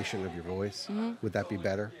vibration of your voice, would that be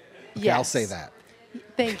better? Okay, I'll say Yes. that.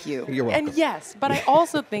 Thank you. You're welcome. And yes, but I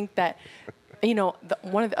also think that, you know,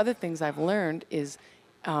 one of the other things I've learned is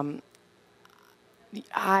when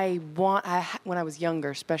I was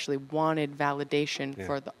younger, especially wanted validation Yeah.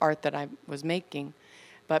 for the art that I was making.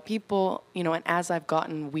 But people, you know, and as I've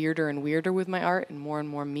gotten weirder and weirder with my art and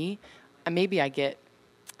more me, maybe I get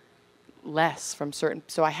less from certain,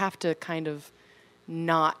 so I have to kind of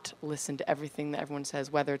not listen to everything that everyone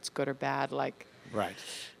says, whether it's good or bad, like Right.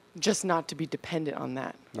 just not to be dependent on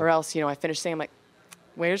that. Or else, you know, I finish saying, I'm like,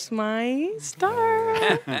 where's my star?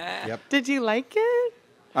 Yep. Did you like it?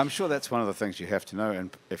 I'm sure that's one of the things you have to know,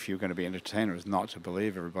 and if you're going to be an entertainer, is not to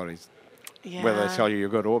believe everybody's, Yeah. whether they tell you you're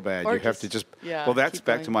good or bad. Or You have to just- just, yeah, well, that's keep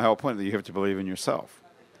back going. to my whole point, that you have to believe in yourself.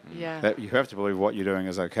 Yeah. That you have to believe what you're doing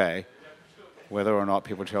is okay, whether or not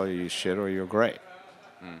people tell you you're shit or you're great.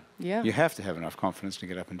 Yeah. You have to have enough confidence to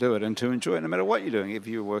get up and do it and to enjoy it no matter what you're doing. If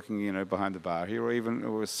you're working, you know, behind the bar here or even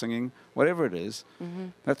or singing, whatever it is,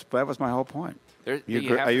 that was my whole point. There- You you agree-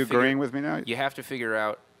 have are to you figure- agreeing with me now? You have to figure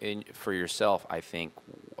out for yourself, I think,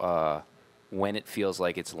 when it feels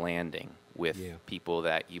like it's landing with Yeah. people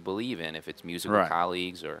that you believe in, if it's musical Right.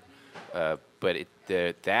 colleagues or, but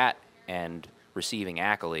that and receiving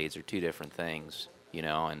accolades are two different things, you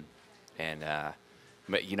know,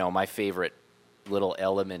 but you know, my favorite little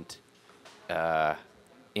element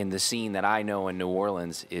in the scene that I know in New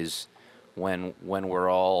Orleans is when we're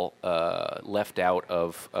all left out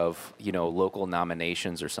of you know, local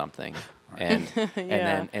nominations or something, and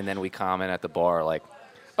Yeah. and then we comment at the bar like,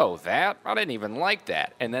 oh, that I didn't even like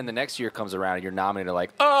that, and then the next year comes around and you're nominated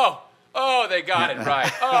like, oh they got it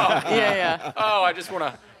right, Yeah, yeah. oh I just want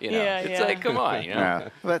to, you know, Yeah, it's yeah. like, come on, you know, Yeah,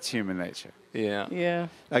 well, that's human nature. yeah. Yeah.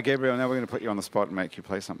 Gabriel, now we're going to put you on the spot and make you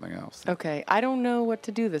play something else. Okay. I don't know what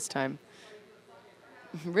to do this time.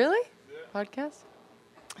 Really? Podcast?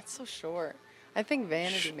 It's so short. I think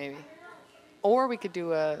Vanity maybe. Or we could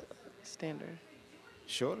do a standard.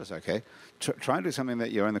 Sure, that's okay. Try and do something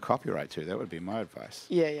that you own the copyright to. That would be my advice,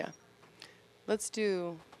 Yeah, yeah. Let's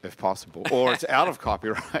do. if possible. Or it's out of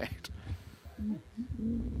copyright.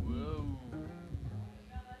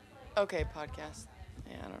 Okay, podcast.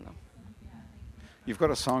 Yeah, I don't know. You've got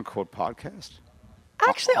a song called Podcast?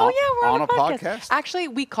 Actually, oh yeah, we're on, on a a podcast. podcast? Actually,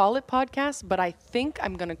 we call it podcast, but I think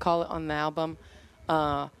I'm gonna call it on the album.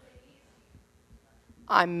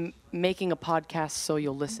 I'm making a podcast, so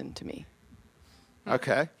you'll listen to me.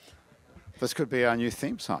 Okay. This could be our new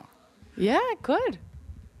theme song. Yeah, it could.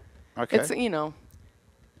 Okay. It's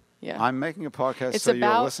yeah. I'm making a podcast, It's so you'll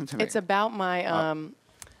about listen to me. it's about my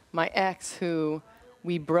my ex who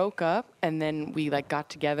we broke up and then we like got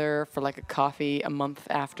together for like a coffee a month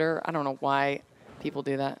after. I don't know why people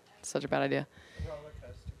do that. It's such a bad idea.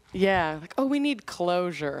 Yeah, like oh we need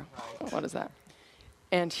closure. What is that?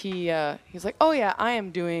 And he's like, oh yeah, I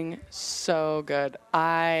am doing so good.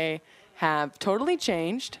 I have totally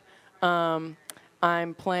changed.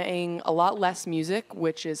 I'm playing a lot less music,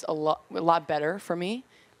 which is a lot better for me,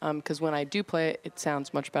 because when I do play it, it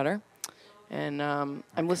sounds much better. And I'm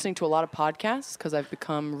listening to a lot of podcasts because I've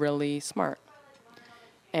become really smart.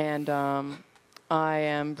 And I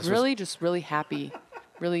am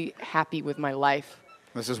really happy with my life.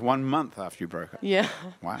 This is 1 month after you broke up. Yeah.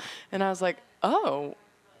 Wow. And I was like, oh,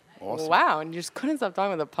 Awesome. wow. And you just couldn't stop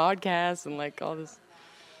talking about the podcast and like all this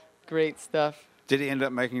great stuff. Did he end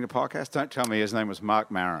up making the podcast? Don't tell me his name was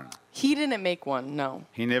Mark Maron. He didn't make one, no.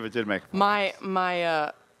 He never did make a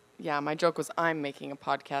podcast. My joke was I'm making a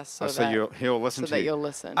podcast so he'll listen so to that you. you'll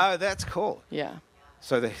listen. Oh, that's cool. Yeah.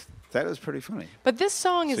 So that is pretty funny. But this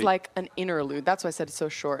song is See- like an interlude. That's why I said it's so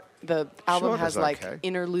short. The album Short has is like okay.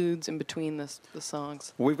 interludes in between the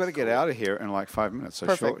songs. Well, we've got to get out of here in like 5 minutes. So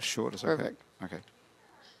Perfect. short is Perfect. okay. Okay.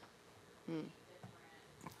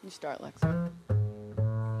 You start, Lex.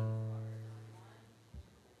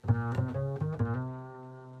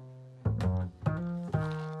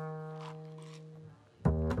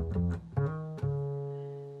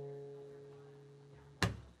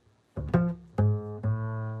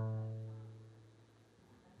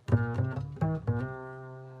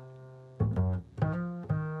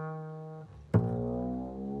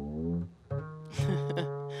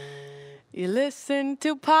 You listen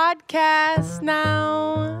to podcasts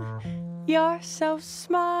now. You're so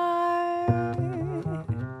smart.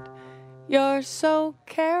 You're so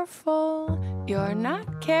careful. You're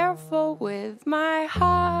not careful with my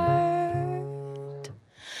heart.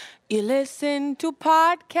 You listen to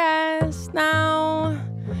podcasts now.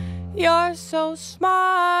 You're so smart.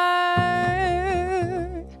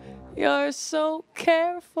 You're so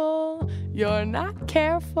careful. You're not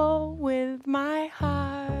careful with my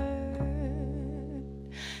heart.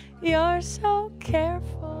 You're so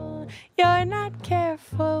careful. You're not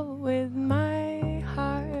careful with my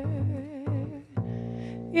heart.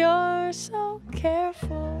 You're so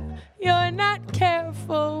careful. You're not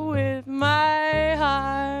careful with my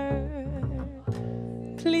heart.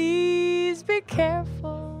 Please be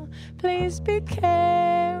careful. Please be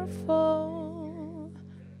careful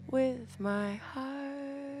with my heart.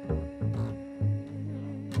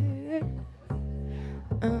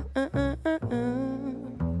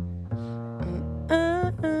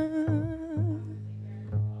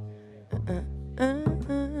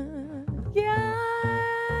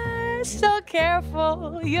 You're so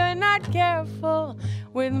careful. You're not careful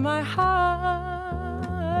with my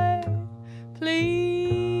heart.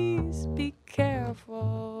 Please be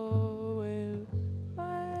careful with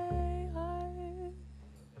my heart.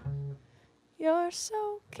 You're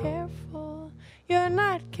so careful. You're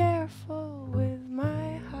not careful with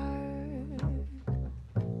my heart.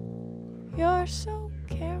 You're so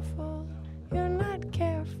careful. You're not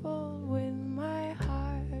careful with my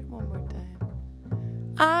heart. One more time.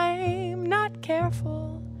 I'm not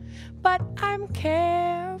careful, but I'm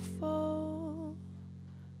careful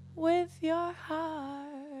with your heart.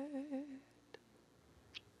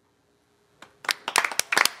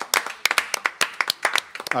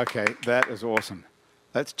 Okay, that is awesome.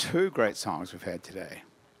 That's two great songs we've had today.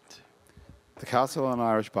 The Castle on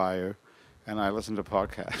Irish Bayou, and I listen to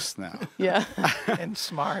podcasts now. Yeah. And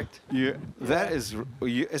smart. That is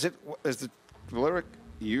the lyric?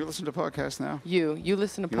 You listen to podcasts now? You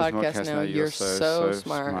listen to podcasts now. You're so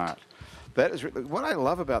smart. That is what I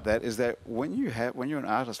love about that is that when you're an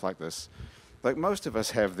artist like this, like most of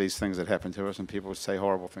us have these things that happen to us, and people say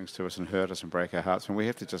horrible things to us and hurt us and break our hearts, and we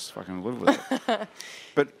have to just fucking live with it.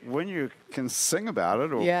 But when you can sing about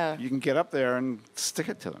it, or you can get up there and stick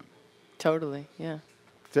it to them. Totally, yeah.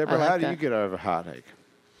 Deborah, like how do that. you get over heartache?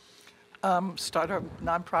 Start a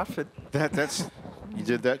nonprofit. That's you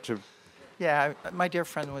did that to Yeah, my dear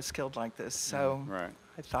friend was killed like this, so right.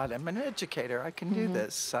 I thought, I'm an educator. I can do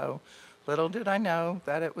this. So little did I know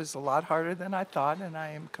that it was a lot harder than I thought, and I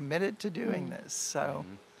am committed to doing this. So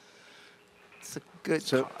it's a good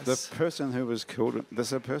So cause. the person who was killed,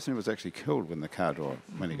 there's a person who was actually killed when the car door,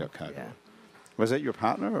 when he got car door. Yeah. Was that your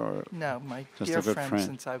partner or? No, my Just dear a good friend, friend.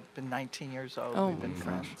 since I've been 19 years old. Oh We've been my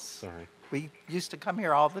friends. Sorry. We used to come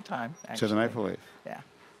here all the time, To actually. the Maple Leaf. Yeah.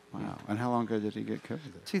 Wow. And how long ago did he get killed?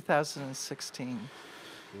 2016.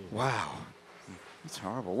 Wow. That's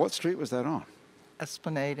horrible. What street was that on?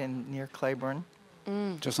 Esplanade near Claiborne.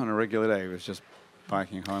 Just on a regular day. He was just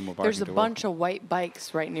biking home or biking There's a to bunch work. of white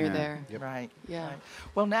bikes right near Yeah. there. Right. Yeah. Right.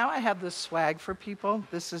 Well, now I have this swag for people.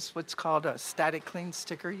 This is what's called a static clean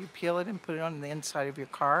sticker. You peel it and put it on the inside of your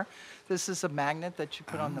car. This is a magnet that you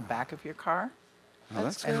put on the back of your car. Oh,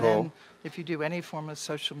 that's And cool. then if you do any form of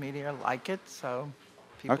social media, like it, so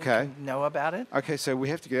people Okay. can know about it. Okay, so we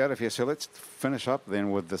have to get out of here. So let's finish up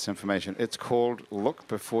then with this information. It's called Look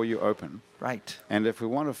Before You Open. Right. And if we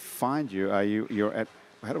want to find you, you're at,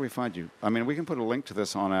 how do we find you? I mean, we can put a link to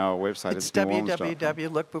this on our website. It's neworleans.com.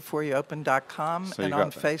 www.lookbeforeyouopen.com. So you And got on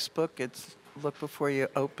that. Facebook, it's Look Before You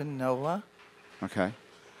Open NOLA. Okay.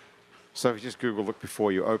 So if you just Google Look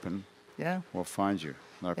Before You Open, Yeah. we'll find you.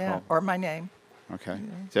 No Yeah. problem. Or my name. Okay.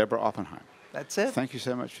 Deborah Oppenheim. That's it. Thank you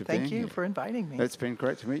so much for being Thank you here. for inviting me. It's been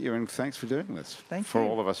great to meet you, and thanks for doing this. Thank for you.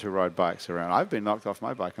 all of us who ride bikes around. I've been knocked off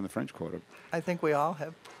my bike in the French Quarter. I think we all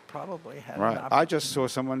have probably had Right. an I just saw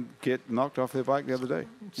someone get knocked off their bike the other day.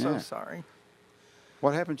 I'm so Yeah. sorry.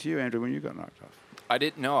 What happened to you, Andrew, when you got knocked off? I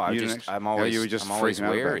didn't know. I You just, didn't actually- I'm oh, always, you were just I'm always freaking out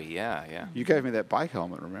about it. wary. Yeah, yeah. You gave me that bike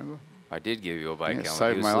helmet, remember? I did give you a bike Yeah, helmet.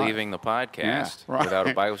 saved He my was life. leaving the podcast right. without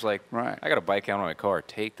a bike. I was like, Right. I got a bike helmet in my car.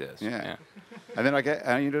 Take this. Yeah. And then I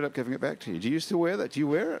ended up giving it back to you. Do you still wear that? Do you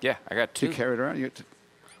wear it? Yeah, I got Do two. you carry it around?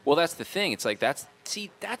 Well, that's the thing. It's like that's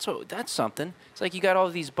something. It's like you got all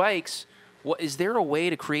these bikes. What is there a way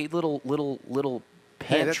to create little Hey, that's a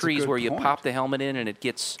pantries good where you point. pop the helmet in and it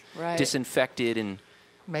gets Right. disinfected and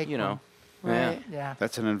Make you know. one. Yeah. Right. Yeah.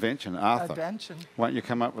 That's an invention, Arthur. Invention. Why don't you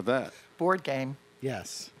come up with that? Board game.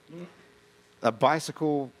 Yes. A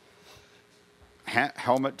bicycle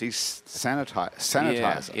helmet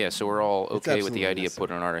sanitizer. Yeah, so we're all It's okay with the absolutely idea of necessary.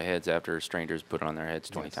 putting it on our heads after strangers put it on their heads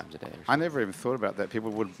 20 times a day. Or I never even thought about that.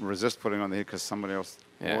 People would resist putting it on their head because somebody else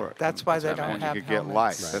Yeah. wore it. That's why they That's don't and have you could get helmets.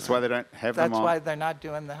 lice. Right. That's why they don't have That's them on. why they're not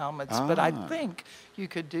doing the helmets. But I Ah. think you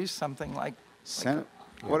could do something like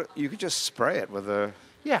What you could just spray it with a.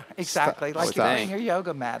 Yeah, exactly. Like you're Stuff. wearing your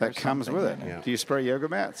yoga mat or That comes something, with it. you know. Yeah. Do you spray yoga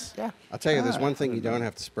mats? Yeah. I'll tell you, there's one thing you don't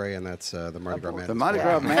have to spray, and that's the Mardi Gras Madness. The Mardi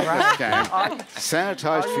Gras Madness game,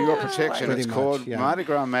 sanitized for your protection. Pretty It's much, called yeah. Mardi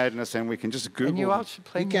Gras Madness, and we can just Google. And you all should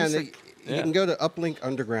play You can. music. You can go to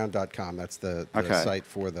uplinkunderground.com. That's the Okay. site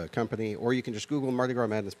for the company. Or you can just Google Mardi Gras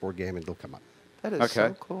Madness board game, and it'll come up. That is Okay.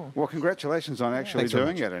 so cool. Well, congratulations on actually Thanks very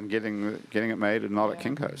doing much. it and getting it made and not at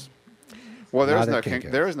Kinko's. Well, there is Not no at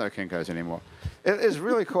Kinko's. there is no Kinko's anymore. It is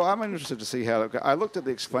really cool. I'm interested to see how. I looked at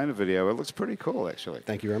the explainer video. It looks pretty cool, actually.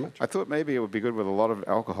 Thank you very much. I thought maybe it would be good with a lot of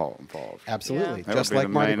alcohol involved. Absolutely. That Just would be like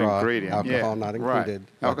the Mardi main Gras, ingredient. alcohol Yeah, not right. included,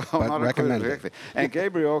 Alcohol but not recommended. included, exactly. And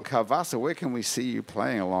Gabriel Carvassa, where can we see you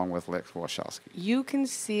playing along with Lex Warshawski? You can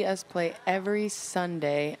see us play every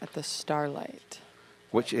Sunday at the Starlight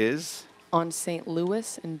Which is on St.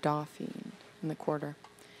 Louis and Dauphine in the Quarter.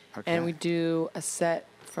 okay. And we do a set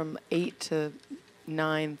from 8 to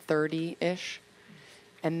 9:30-ish.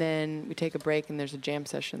 And then we take a break, and there's a jam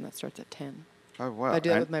session that starts at 10. Oh wow! I do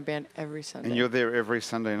that And- with my band every Sunday. And you're there every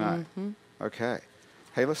Sunday night. Mm-hmm. Okay.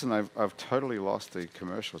 Hey, listen, I've totally lost the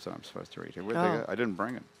commercials that I'm supposed to read here. Where'd they Oh. go? I didn't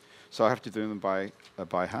bring them, so I have to do them by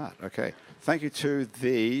heart. Okay. Thank you to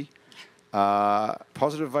the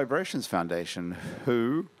Positive Vibrations Foundation,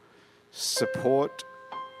 who support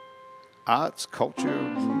arts, culture.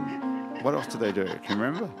 What else do they do? Can you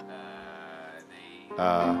remember?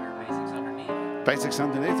 Basics underneath. Basics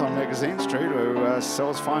Underneath on Magazine Street, who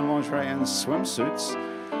sells fine lingerie and swimsuits.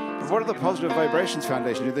 But what do the Positive Vibrations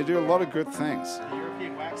Foundation do? They do a lot of good things.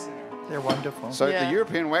 They're wonderful. So Yeah. the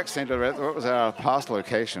European Wax Centre, what was our past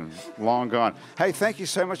location? Long gone. Hey, thank you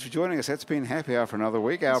so much for joining us. That's been Happy Hour for another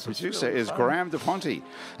week. Our producer really is fun. Graham DePonte.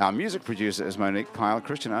 Our music producer is Monique Pyle.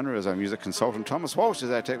 Christian Unruh is our music consultant. Thomas Walsh is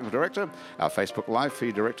our technical director. Our Facebook Live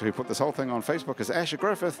feed director who put this whole thing on Facebook is Asher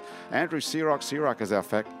Griffith. Andrew Searock is our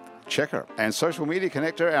fact checker. And social media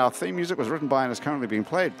connector. Our theme music was written by and is currently being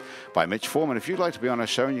played by Mitch Foreman. If you'd like to be on our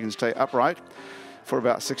show and you can stay upright for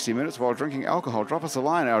about 60 minutes while drinking alcohol, drop us a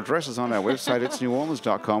line. Our address is on our website,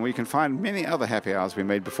 itsneworleans.com, where you can find many other happy hours we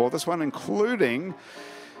made before this one, including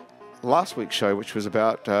last week's show, which was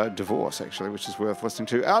about divorce, actually, which is worth listening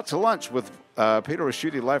to. Out to Lunch with Peter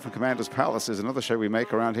Raschuti, live from Commander's Palace, is another show we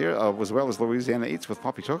make around here, as well as Louisiana Eats with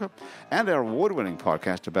Poppy Tucker, and our award-winning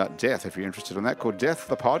podcast about death, if you're interested in that, called Death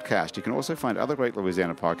the Podcast. You can also find other great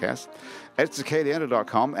Louisiana podcasts at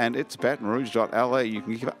Cicadiana.com and it's BatonRouge.la. You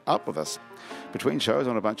can keep up with us between shows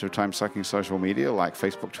on a bunch of time-sucking social media like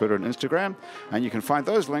Facebook, Twitter, and Instagram. And you can find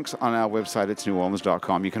those links on our website,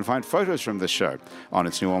 itsneworleans.com. You can find photos from this show on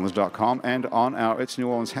itsneworleans.com and on our It's New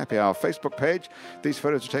Orleans Happy Hour Facebook page. These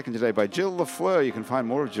photos are taken today by Jill LaFleur. You can find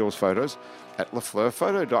more of Jill's photos at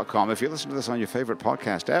lafleurphoto.com. If you listen to this on your favorite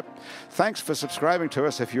podcast app, thanks for subscribing to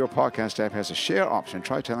us. If your podcast app has a share option,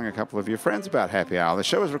 try telling a couple of your friends about Happy Hour. The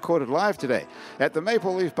show is recorded live today at the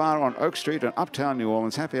Maple Leaf Bar on Oak Street in Uptown New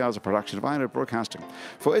Orleans. Happy Hour is a production of INO Broadcasting.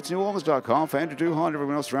 For itsneworleans.com, for Andrew Duhon and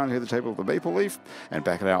everyone else around here at the table at the Maple Leaf and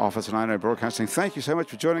back at our office at INO Broadcasting, thank you so much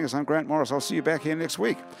for joining us. I'm Grant Morris. I'll see you back here next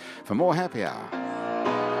week for more Happy Hour.